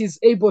that he's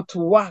able to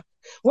work.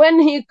 When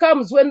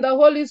the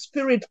Holy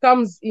Spirit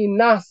comes in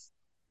us,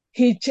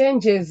 he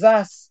changes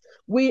us.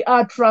 We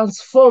are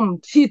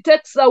transformed. He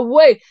takes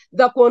away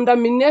the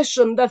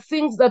condemnation, the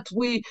things that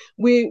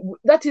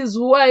that is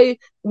why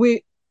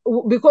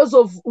because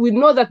we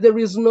know that there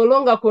is no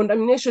longer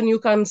condemnation, you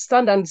can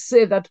stand and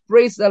say that,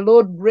 praise the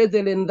Lord,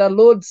 brethren, the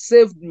Lord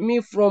saved me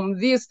from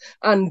this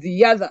and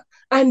the other.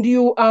 and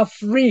you are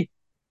free.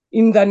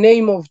 In the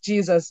name of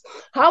Jesus.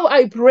 How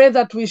I pray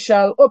that we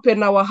shall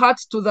open our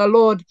hearts to the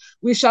Lord,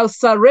 we shall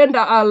surrender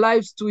our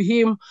lives to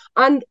Him,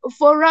 and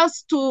for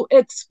us to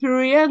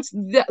experience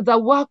the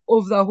work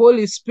of the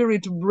Holy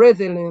Spirit,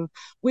 brethren,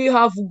 we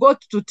have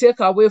got to take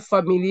away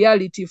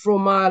familiarity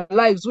from our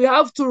lives. We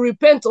have to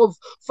repent of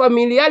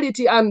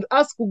familiarity and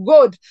ask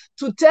God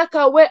to take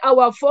away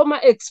our former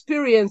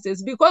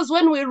experiences, because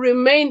when we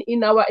remain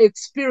in our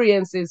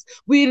experiences,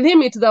 we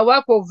limit the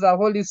work of the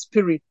Holy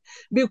Spirit.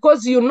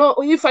 Because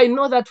if I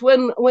know that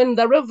when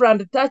the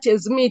Reverend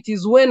touches me, it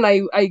is when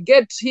I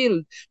get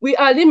healed, we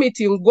are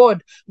limiting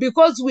God,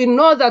 because we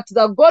know that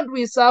the God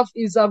we serve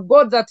is a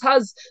God that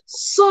has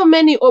so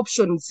many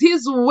options.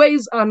 His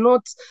ways are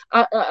not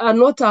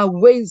our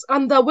ways,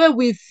 and the way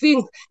we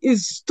think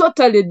is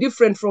totally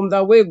different from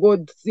the way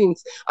God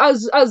thinks.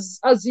 As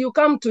you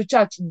come to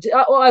church,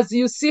 or as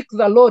you seek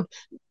the Lord,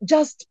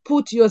 just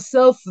put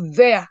yourself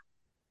there.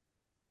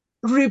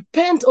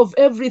 Repent of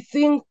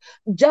everything.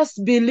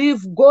 Just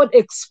believe God,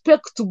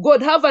 expect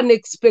God, have an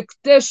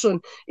expectation.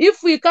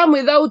 If we come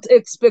without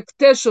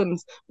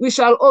expectations, we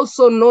shall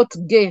also not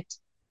get.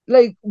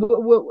 Like,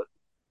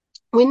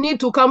 we need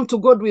to come to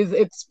God with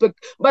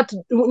but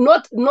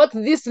not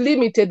this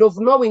limited of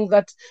knowing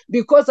that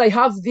because I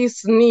have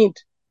this need,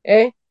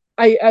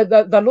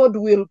 the Lord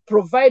will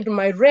provide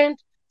my rent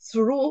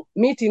through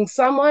meeting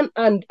someone,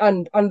 and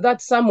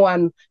that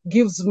someone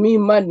gives me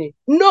money.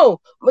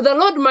 No, but the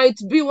Lord might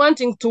be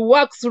wanting to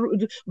work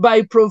through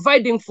by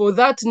providing for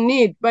that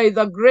need by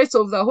the grace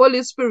of the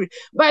Holy Spirit,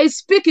 by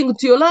speaking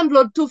to your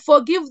landlord to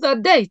forgive the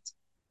debt.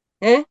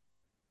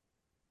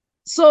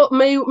 So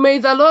may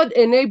the Lord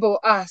enable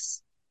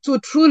us to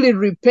truly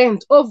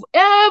repent of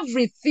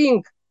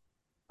everything.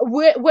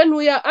 When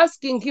we are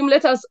asking Him,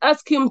 let us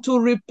ask Him to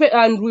repent,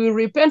 and we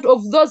repent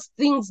of those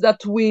things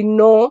that we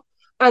know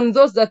and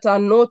those that are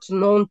not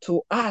known to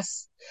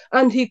us.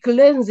 And He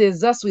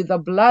cleanses us with the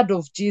blood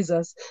of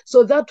Jesus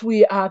so that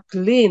we are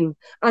clean.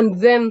 And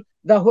then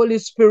the Holy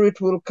Spirit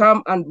will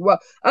come and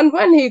work. And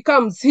when He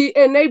comes, He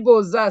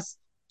enables us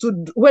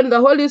when the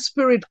Holy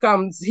Spirit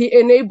comes, He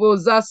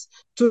enables us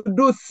to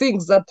do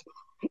things that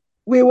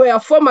we were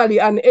formerly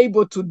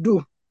unable to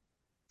do.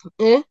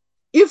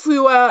 If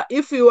you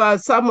were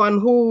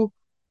someone who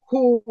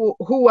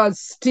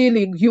was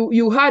stealing,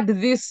 you had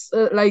this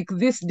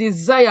this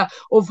desire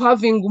of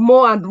having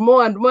more and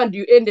more and more, and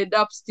you ended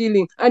up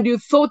stealing, and you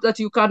thought that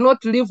you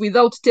cannot live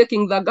without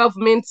taking the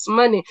government's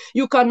money.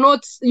 You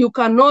cannot live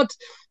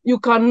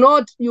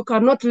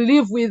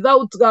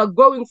without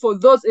going for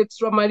those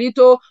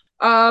extramarital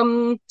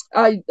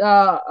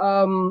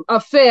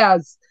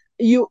affairs.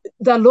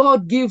 The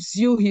Lord gives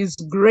you His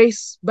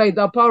grace by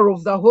the power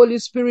of the Holy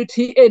Spirit.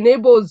 He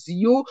enables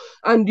you,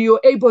 and you're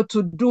able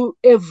to do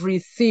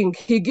everything.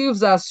 He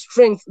gives us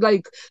strength,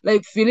 like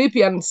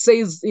Philippians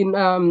says in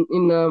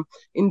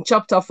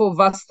chapter 4,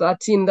 verse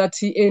 13, that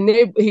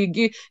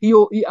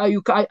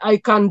I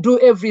can do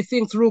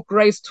everything through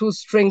Christ who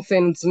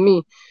strengthens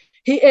me.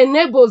 He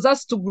enables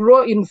us to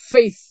grow in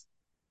faith,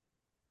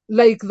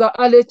 like the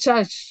early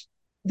church.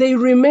 He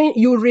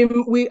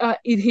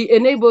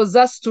enables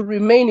us to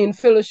remain in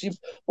fellowship.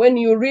 When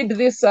you read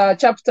this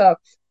chapter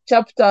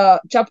 2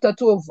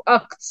 of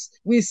Acts,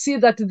 we see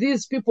that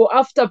these people,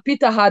 after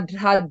Peter had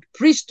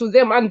preached to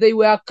them, and they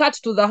were cut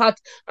to the heart,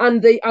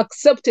 and they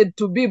accepted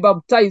to be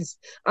baptized,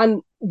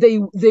 and they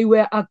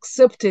were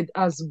accepted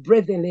as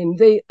brethren.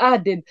 They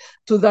added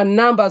to the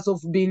numbers of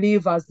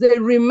believers. They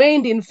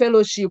remained in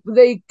fellowship.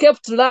 They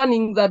kept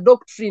learning the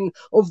doctrine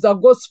of the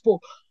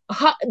gospel.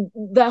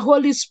 The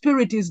Holy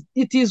Spirit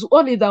it is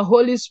only the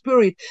Holy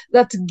Spirit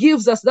that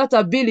gives us that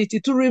ability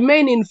to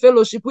remain in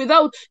fellowship,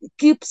 without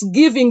keeps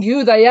giving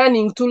you the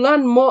yearning to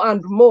learn more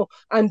and more,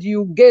 and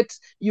you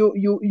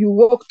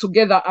walk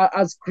together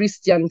as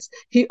Christians.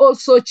 He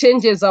also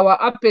changes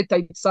our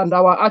appetites and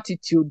our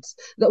attitudes.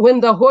 That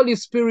when the Holy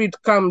Spirit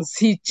comes,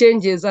 He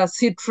changes us,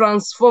 He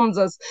transforms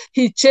us,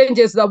 He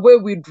changes the way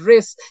we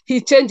dress,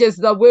 He changes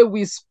the way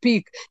we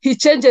speak, He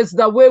changes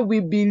the way we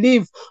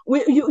believe.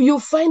 You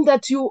find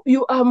that you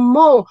are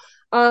more.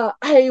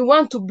 I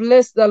want to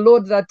bless the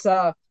Lord that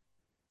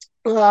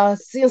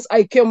since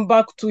I came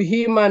back to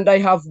Him, and I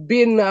have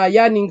been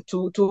yearning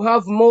to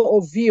have more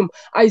of Him,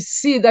 I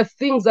see that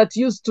things that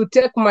used to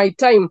take my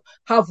time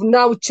have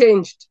now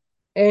changed.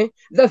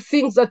 The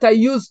things that I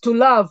used to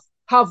love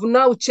have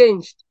now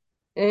changed.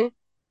 I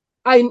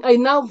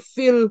now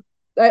feel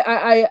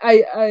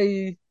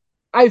I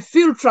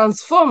feel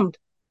transformed.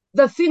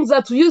 The things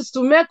that used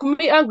to make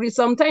me angry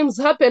sometimes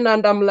happen,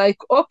 and I'm like,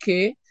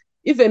 okay,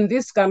 even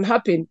this can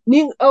happen.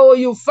 Or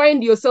you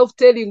find yourself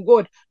telling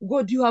God,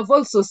 you have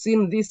also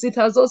seen this. It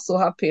has also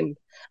happened.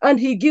 And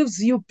He gives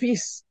you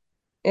peace.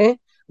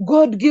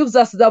 God gives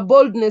us the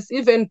boldness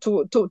even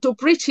to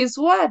preach His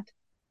word.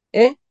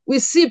 We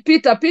see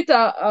Peter,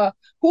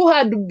 who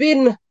had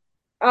been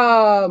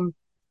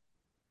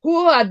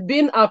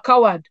a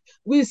coward.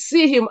 We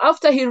see him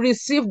after he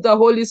received the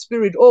Holy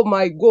Spirit. Oh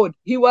my God,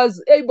 he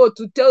was able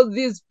to tell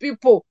these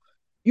people,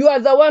 you are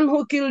the one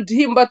who killed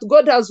him, but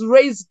God has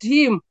raised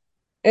him.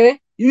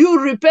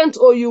 You repent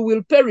or you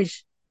will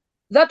perish.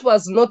 That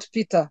was not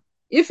Peter.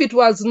 If it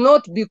was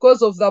not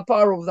because of the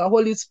power of the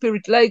Holy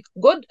Spirit, like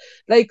God,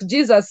 like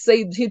Jesus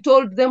said, he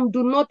told them,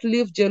 do not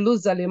leave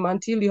Jerusalem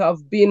until you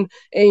have been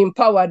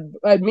empowered,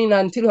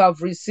 until you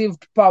have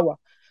received power.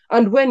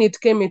 And when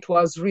it came, it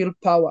was real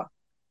power.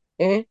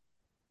 The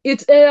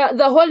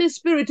Holy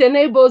Spirit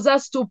enables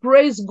us to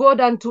praise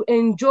God and to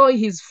enjoy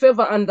his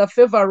favor and the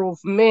favor of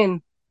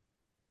men.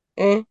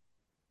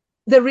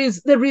 There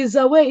is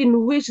a way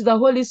in which the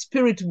Holy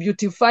Spirit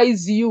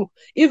beautifies you.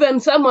 Even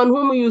someone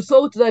whom you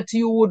thought that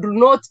you would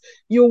not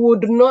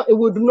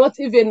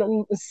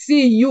even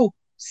see you,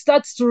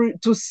 starts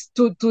to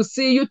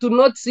see you, to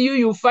not see you.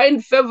 You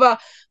find favor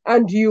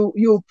and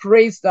you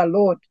praise the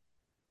Lord.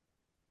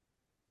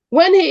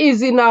 When he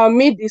is in our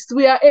midst,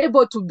 we are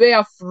able to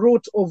bear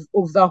fruit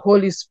of the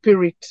Holy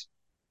Spirit.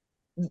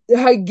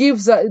 I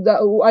believe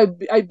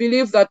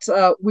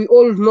that we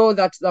all know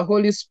that the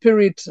Holy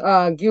Spirit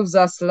gives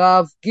us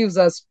love, gives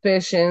us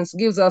patience,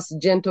 gives us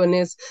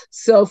gentleness,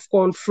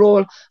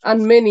 self-control,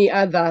 and many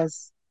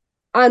others.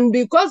 And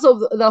because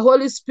of the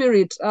Holy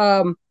Spirit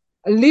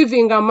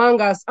living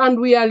among us, and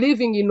we are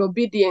living in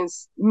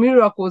obedience,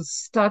 miracles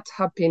start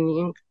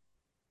happening.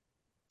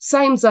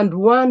 Signs and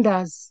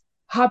wonders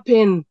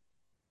happen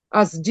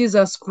as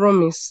Jesus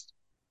promised.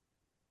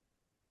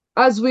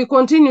 As we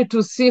continue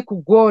to seek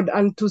God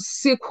and to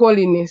seek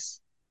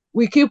holiness,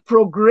 we keep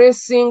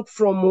progressing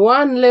from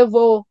one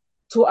level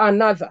to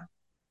another.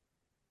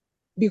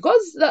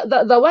 Because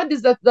the word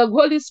is that the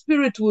Holy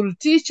Spirit will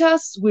teach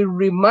us, will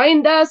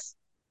remind us,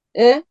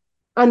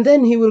 and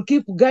then he will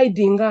keep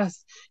guiding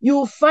us.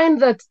 You'll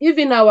find that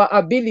even our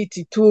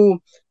ability to,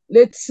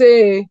 let's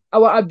say,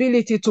 our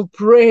ability to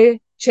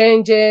pray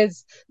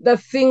changes. The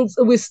things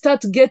we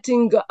start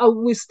getting,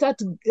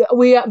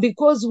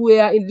 because we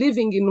are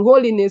living in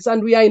holiness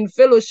and we are in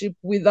fellowship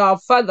with our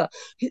Father,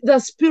 the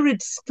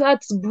Spirit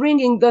starts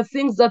bringing the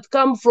things that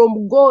come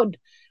from God.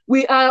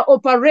 We are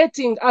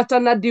operating at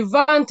an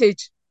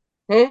advantage,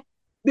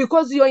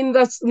 because you're in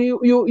the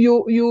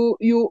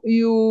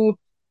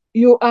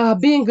you are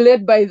being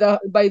led by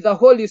the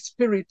Holy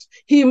Spirit.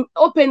 He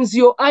opens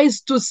your eyes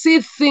to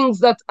see things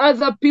that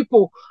other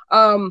people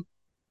are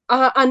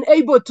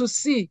unable to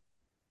see.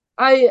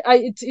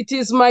 It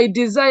is my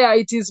desire,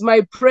 it is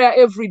my prayer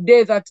every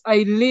day that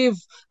I live,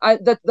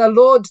 that the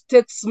Lord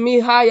takes me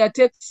higher,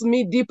 takes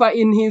me deeper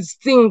in his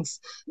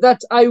things,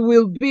 that I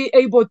will be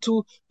able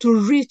to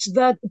reach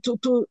that,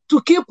 to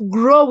keep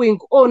growing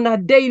on a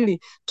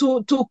daily,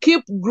 to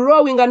keep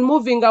growing and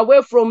moving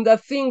away from the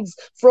things,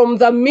 from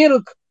the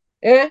milk,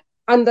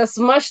 and the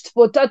smashed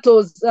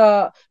potatoes,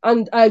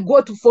 and I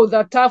go for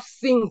the tough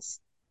things.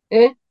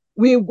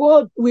 We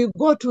go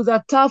for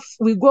the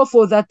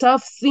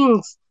tough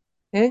things.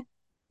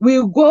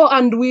 We go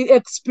and we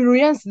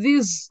experience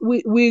this,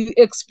 we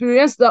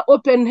experience the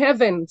open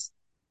heavens.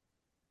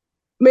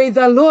 May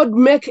the Lord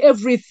make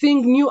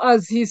everything new,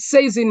 as he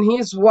says in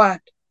his word,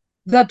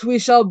 that we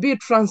shall be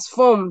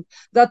transformed,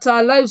 that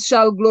our lives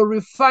shall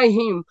glorify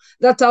him,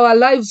 that our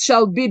lives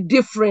shall be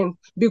different,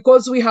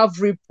 because we have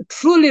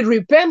truly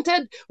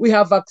repented, we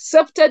have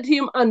accepted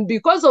him, and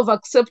because of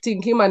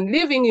accepting him and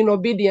living in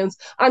obedience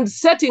and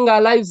setting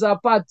our lives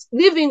apart,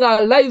 living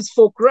our lives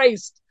for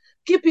Christ,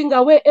 keeping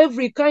away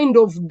every kind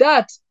of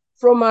dirt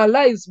from our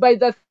lives by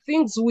the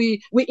things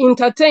we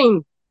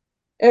entertain,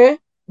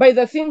 by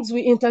the things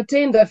we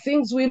entertain, the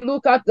things we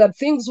look at, the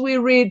things we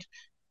read,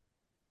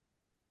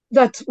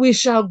 that we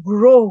shall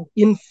grow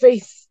in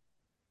faith.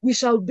 We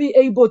shall be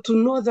able to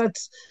know that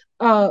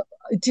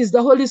it is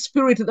the Holy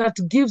Spirit that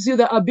gives you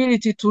the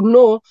ability to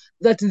know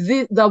that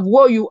the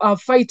war you are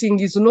fighting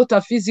is not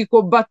a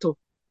physical battle.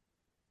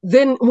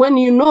 Then when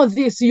you know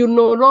this, you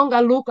no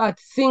longer look at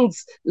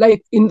things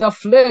like in the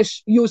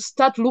flesh, you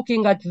start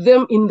looking at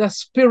them in the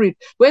spirit.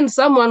 When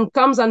someone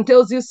comes and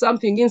tells you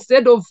something,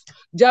 instead of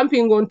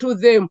jumping onto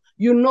them,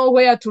 you know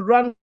where to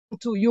run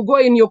to. You go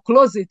in your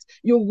closet,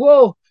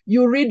 you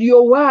read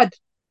your word,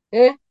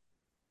 and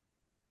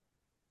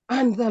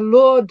the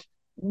Lord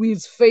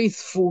is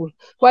faithful.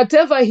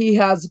 Whatever he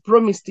has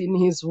promised in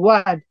his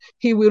word,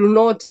 he will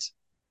not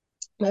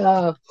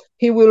fail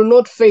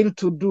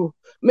to do.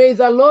 May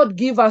the Lord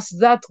give us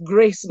that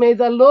grace. May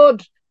the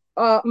Lord,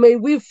 may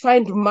we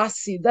find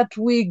mercy, that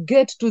we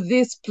get to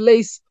this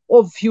place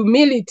of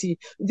humility,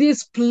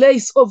 this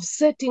place of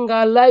setting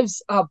our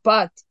lives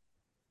apart.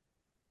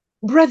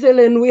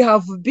 Brethren, we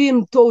have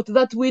been taught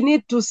that we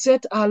need to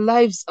set our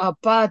lives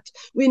apart.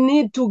 We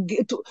need to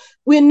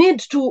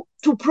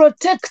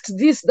protect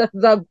this that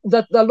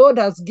the Lord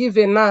has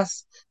given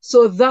us,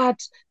 so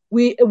that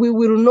we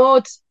will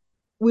not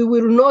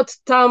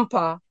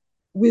tamper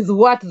with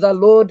what the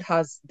Lord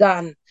has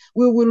done.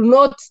 We will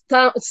not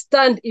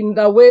stand in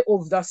the way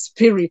of the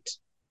Spirit.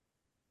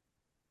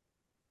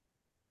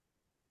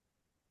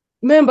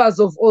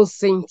 Members of All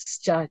Saints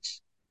Church,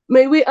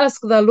 may we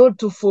ask the Lord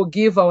to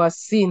forgive our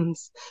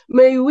sins.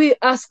 May we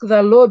ask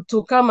the Lord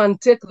to come and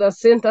take the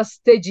center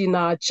stage in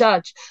our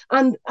church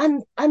and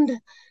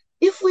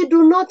If we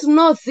do not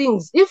know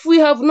things, if we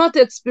have not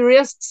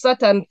experienced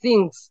certain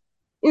things,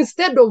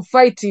 instead of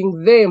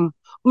fighting them,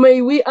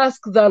 may we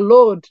ask the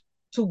Lord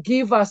to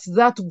give us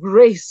that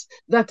grace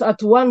that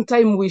at one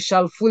time we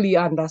shall fully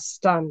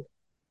understand.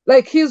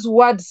 Like his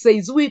word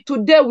says,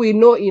 today we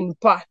know in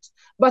part,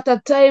 but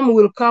a time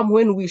will come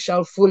when we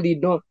shall fully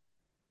know.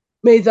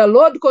 May the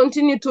Lord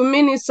continue to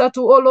minister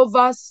to all of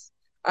us.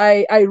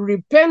 I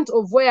repent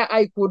of where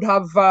I could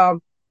have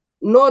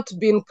not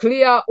been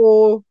clear,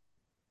 or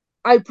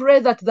I pray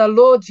that the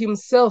Lord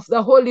himself,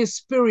 the Holy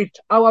Spirit,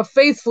 our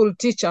faithful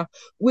teacher,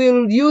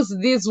 will use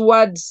these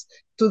words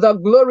to the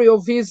glory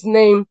of his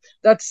name,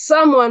 that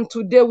someone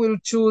today will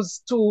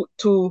choose to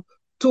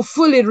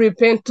fully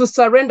repent, to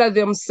surrender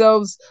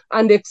themselves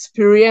and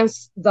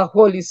experience the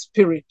Holy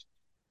Spirit.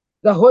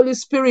 The Holy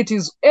Spirit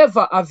is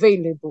ever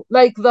available.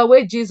 Like the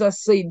way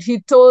Jesus said,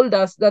 he told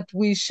us that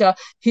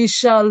he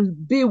shall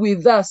be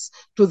with us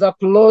to the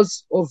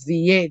close of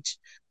the age.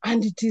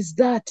 And it is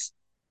that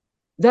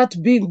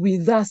being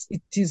with us,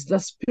 it is the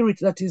Spirit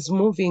that is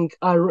moving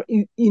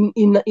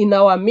in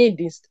our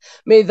midst.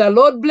 May the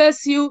Lord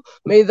bless you.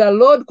 May the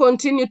Lord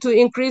continue to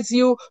increase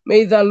you.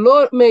 May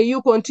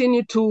you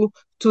continue to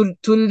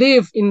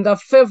live in the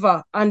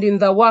favor and in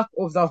the work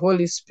of the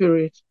Holy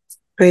Spirit.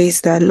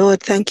 Praise the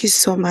Lord. Thank you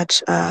so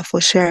much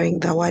for sharing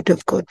the word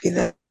of God with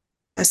us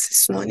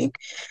this morning.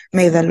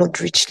 May the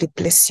Lord richly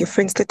bless you.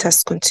 Friends, let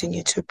us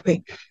continue to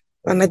pray.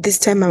 And at this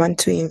time, I want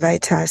to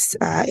invite us,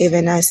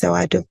 even as the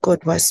word of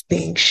God was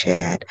being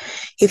shared,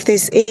 if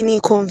there's any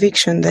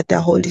conviction that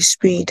the Holy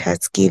Spirit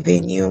has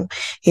given you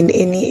in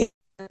any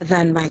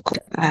than my God,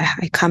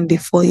 I come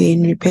before you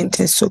in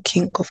repentance, O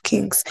King of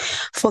Kings.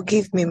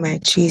 Forgive me, my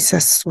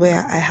Jesus,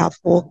 where I have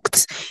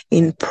walked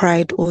in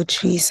pride, O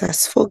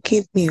Jesus.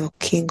 Forgive me, O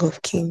King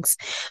of Kings.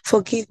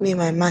 Forgive me,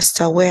 my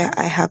Master, where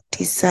I have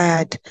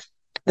desired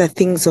the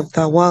things of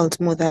the world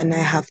more than I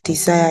have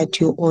desired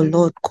you, O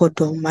Lord God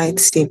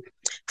Almighty.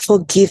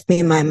 Forgive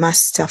me, my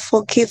Master.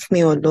 Forgive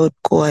me, O Lord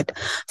God.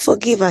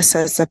 Forgive us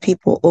as a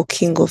people, O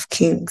King of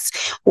Kings.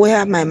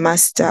 Where, my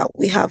Master,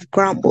 we have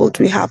grumbled,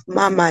 we have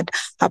murmured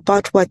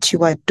about what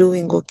you are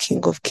doing, O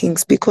King of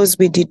Kings, because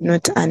we did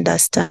not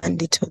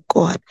understand it, O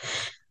God.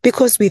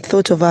 Because we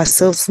thought of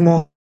ourselves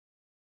more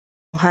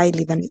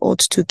highly than we ought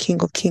to,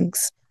 King of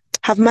Kings.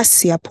 Have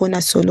mercy upon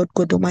us, O Lord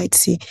God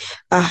Almighty,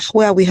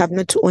 where we have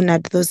not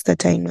honored those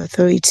that are in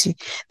authority,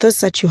 those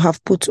that you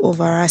have put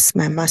over us,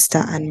 my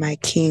Master and my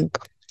King.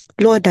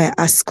 Lord, I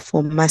ask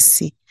for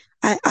mercy.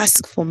 I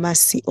ask for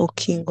mercy, O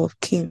King of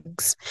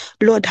Kings.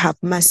 Lord, have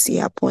mercy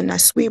upon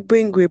us. We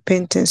bring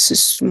repentance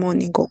this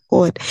morning, O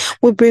God.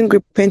 We bring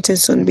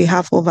repentance on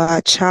behalf of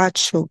our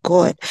church, O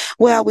God,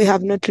 where we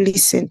have not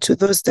listened to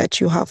those that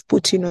you have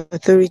put in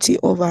authority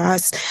over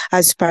us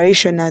as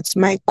parishioners.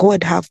 My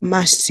God, have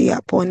mercy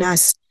upon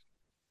us.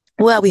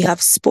 Where we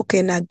have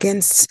spoken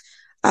against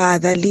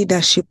the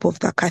leadership of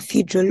the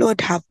cathedral,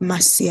 Lord, have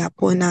mercy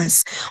upon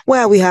us.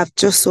 Where we have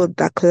jostled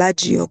the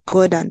clergy, O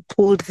God, and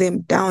pulled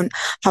them down,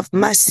 have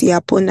mercy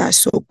upon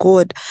us, O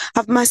God.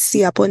 Have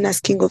mercy upon us,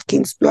 King of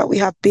Kings, where we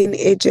have been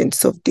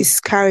agents of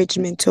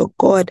discouragement, O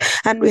God,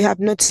 and we have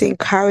not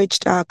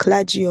encouraged our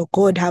clergy, O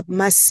God. Have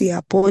mercy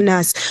upon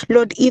us,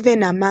 Lord,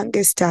 even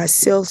amongst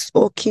ourselves,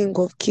 O King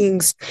of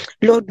Kings.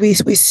 Lord, we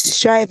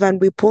strive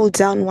and we pull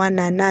down one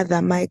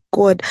another, my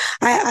God.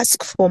 I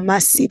ask for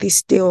mercy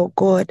this day, O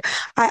God.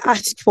 I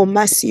ask for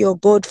mercy, O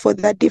God, for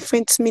the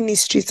different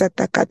ministries at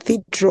the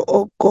cathedral,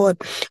 O God,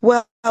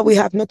 where we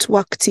have not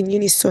worked in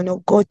unison, O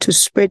God, to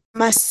spread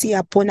mercy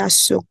upon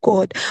us, O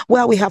God,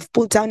 where we have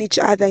pulled down each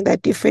other in the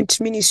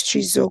different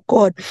ministries, O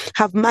God.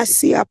 Have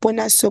mercy upon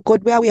us, O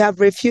God, where we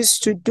have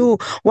refused to do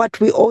what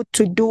we ought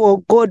to do, O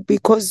God,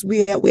 because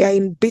we are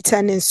in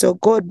bitterness, O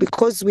God,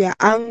 because we are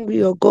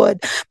angry, O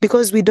God,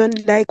 because we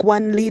don't like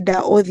one leader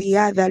or the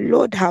other.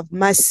 Lord, have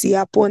mercy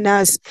upon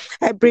us.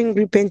 I bring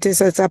repentance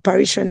as a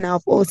parishioner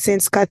of All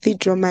Saints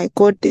Cathedral, my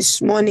God,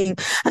 this morning,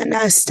 and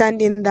I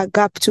stand in the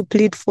gap to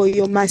plead for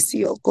your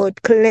mercy, O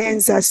God.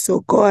 Cleanse us,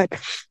 O God.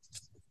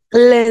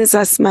 Cleanse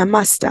us, my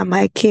Master,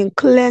 my King.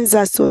 Cleanse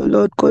us, O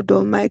Lord God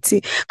Almighty.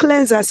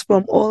 Cleanse us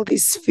from all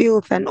this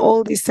filth and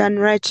all this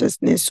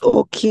unrighteousness,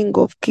 O King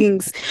of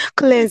Kings.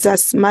 Cleanse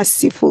us,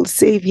 merciful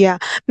Savior.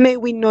 May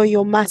we know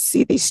your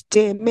mercy this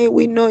day. May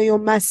we know your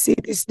mercy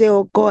this day,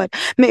 O God.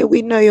 May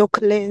we know your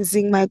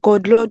cleansing, my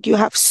God. Lord, you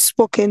have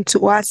spoken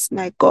to us,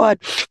 my God,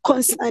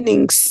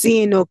 concerning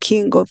sin, O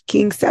King of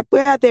Kings, that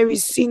where there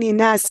is sin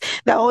in us,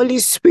 the Holy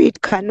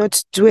Spirit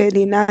cannot dwell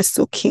in us,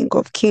 O King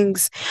of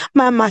Kings.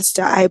 My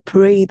Master, I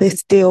pray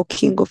this day, O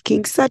King of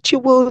Kings, that you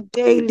will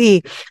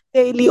daily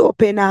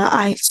open our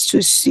eyes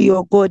to see,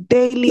 oh God.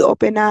 Daily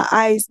open our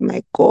eyes,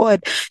 my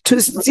God,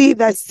 to see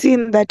the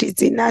sin that is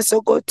in us,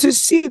 oh God, to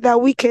see the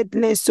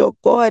wickedness, oh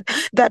God,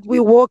 that we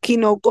walk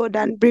in, oh God,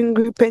 and bring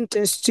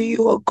repentance to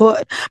you, oh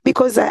God,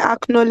 because I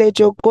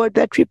acknowledge, oh God,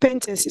 that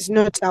repentance is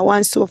not a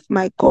once off,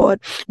 my God,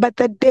 but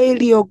that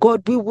daily, oh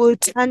God, we will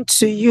turn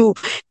to you.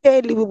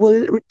 Daily we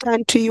will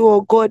return to you,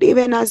 oh God,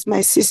 even as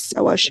my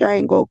sister was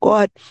sharing, oh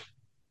God.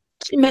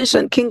 She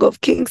mentioned, King of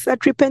Kings,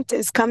 that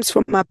repentance comes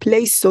from a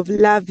place of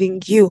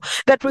loving you,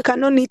 that we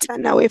can only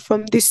turn away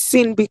from this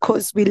sin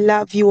because we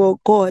love you, oh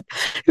God.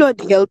 Lord,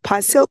 help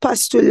us. Help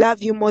us to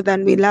love you more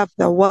than we love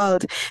the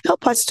world.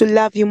 Help us to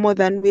love you more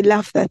than we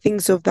love the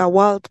things of the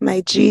world,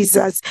 my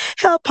Jesus.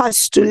 Help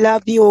us to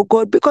love you, oh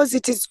God, because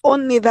it is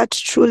only that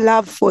true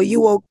love for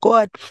you, oh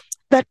God,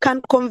 that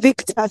can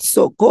convict us,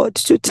 oh God,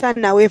 to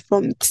turn away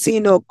from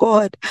sin, oh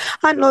God.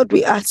 And Lord,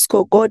 we ask,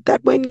 oh God,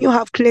 that when you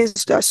have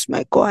cleansed us,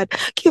 my God,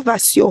 give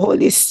us your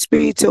Holy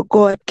Spirit, oh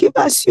God. Give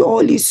us your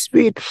Holy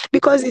Spirit,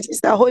 because it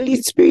is the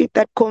Holy Spirit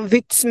that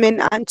convicts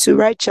men unto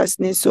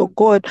righteousness, oh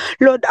God.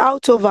 Lord,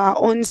 out of our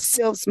own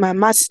selves, my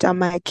Master,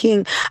 my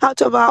King,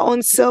 out of our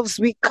own selves,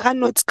 we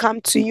cannot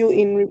come to you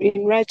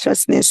in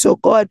righteousness, oh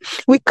God.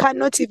 We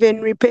cannot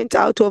even repent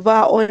out of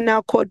our own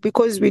accord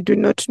because we do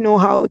not know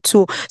how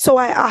to. So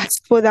I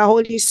ask for the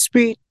Holy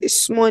Spirit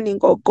this morning,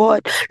 oh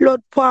God.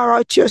 Lord, pour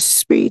out your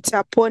Spirit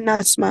upon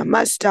us, my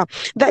Master,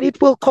 that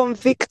it will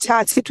convict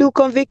us. It will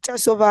convict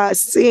us of our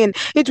sin.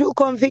 It will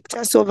convict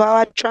us of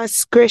our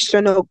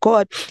transgression, oh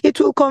God. It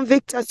will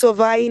convict us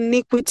of our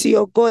iniquity,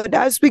 oh God,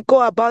 as we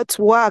go about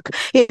work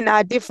in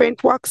our different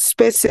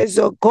workspaces,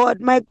 oh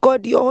God. My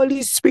God, your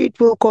Holy Spirit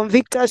will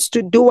convict us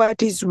to do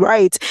what is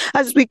right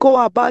as we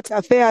go about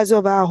affairs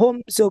of our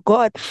homes, oh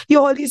God.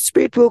 Your Holy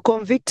Spirit will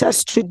convict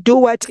us to do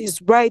what is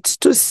right,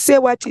 to say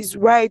what is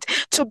right,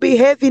 to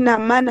behave in a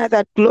manner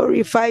that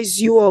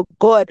glorifies you, oh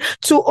God,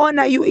 to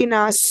honor you in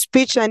our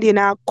speech and in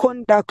our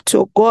conduct,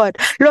 oh God.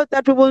 Lord,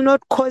 that we will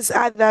not cause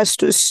others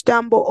to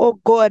stumble, oh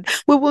God.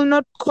 We will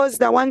not cause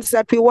the ones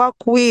that we work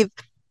with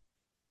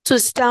to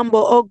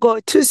stumble, oh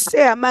God, to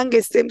say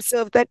amongst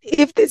themselves that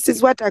if this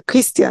is what a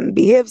Christian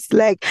behaves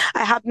like,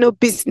 I have no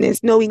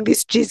business knowing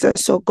this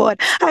Jesus, oh God.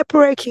 I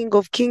pray, King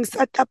of Kings,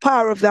 that the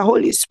power of the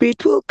Holy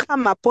Spirit will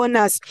come upon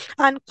us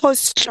and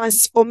cause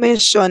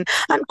transformation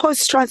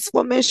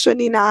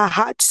in our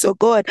hearts, oh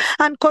God,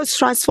 and cause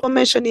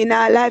transformation in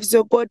our lives,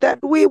 oh God, that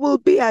we will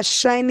be a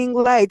shining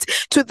light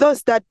to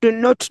those that do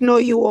not know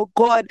you, oh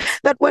God,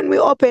 that when we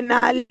open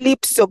our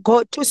lips, oh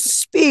God, to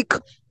speak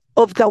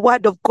of the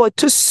word of God,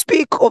 to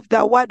speak of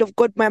the word of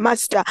God, my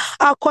Master,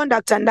 our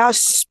conduct and our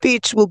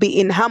speech will be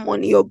in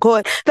harmony, oh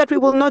God, that we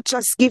will not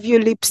just give you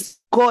lips,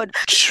 God,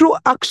 true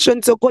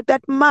actions, oh God,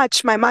 that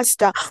match, my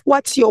Master,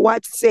 what your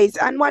word says,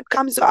 and what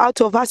comes out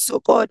of us, oh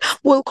God,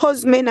 will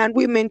cause men and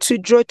women to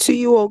draw to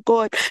you, oh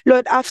God.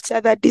 Lord,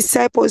 after the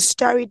disciples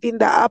tarried in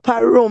the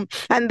upper room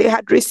and they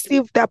had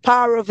received the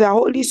power of the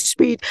Holy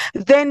Spirit,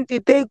 then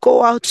did they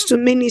go out to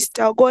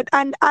minister, oh God,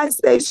 and as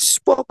they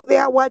spoke,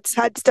 their words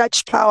had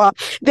such power,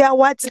 their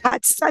words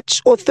had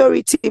such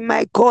authority,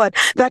 my God,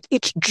 that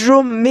it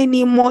drew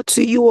many more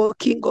to you, O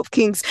King of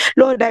Kings.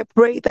 Lord, I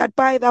pray that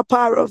by the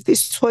power of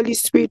this Holy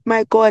Spirit,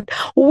 my God,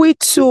 we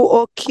too,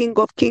 O King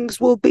of Kings,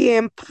 will be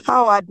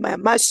empowered, my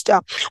Master,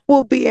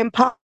 will be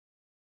empowered,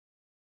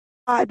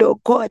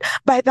 oh God,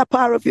 by the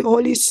power of your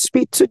Holy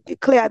Spirit to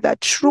declare the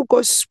true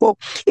gospel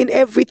in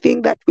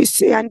everything that we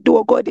say and do,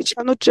 oh God. It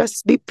shall not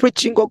just be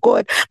preaching, oh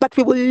God, but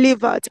we will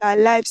live out our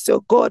lives,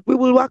 oh God. We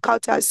will work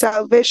out our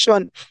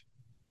salvation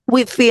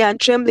with fear and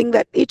trembling,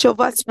 that each of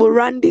us will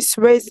run this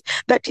race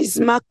that is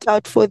marked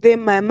out for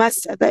them, my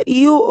Master, that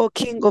you, O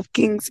King of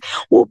Kings,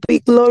 will be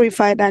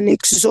glorified and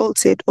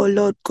exalted, O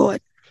Lord God.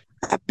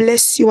 I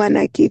bless you and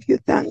I give you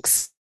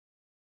thanks.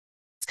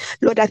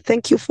 Lord, I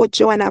thank you for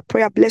Joan, a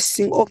prayer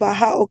blessing over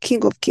her, O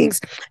King of Kings.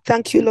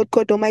 Thank you, Lord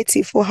God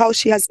Almighty, for how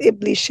she has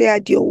ably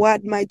shared your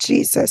word, my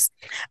Jesus.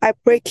 I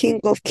pray, King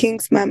of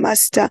Kings, my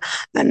Master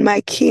and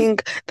my King,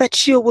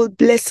 that you will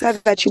bless her,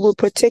 that you will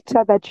protect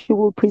her, that you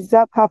will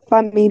preserve her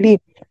family,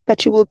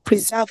 that you will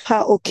preserve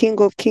her, O King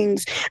of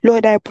Kings.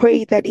 Lord, I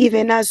pray that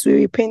even as we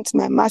repent,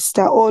 my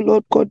Master, O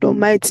Lord God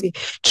Almighty,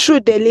 true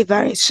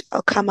deliverance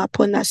shall come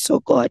upon us, O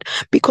God,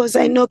 because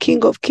I know,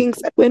 King of Kings,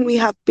 that when we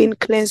have been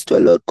cleansed, O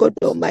Lord God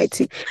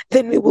Almighty,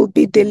 then we will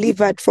be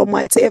delivered from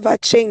whatever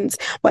chains,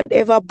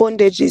 whatever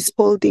bondage is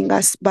holding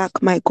us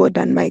back, my God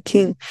and my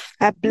King.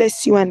 I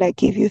bless you and I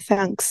give you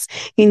thanks.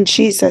 In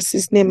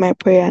Jesus' name I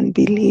pray and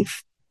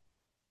believe.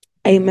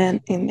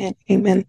 Amen, amen, amen.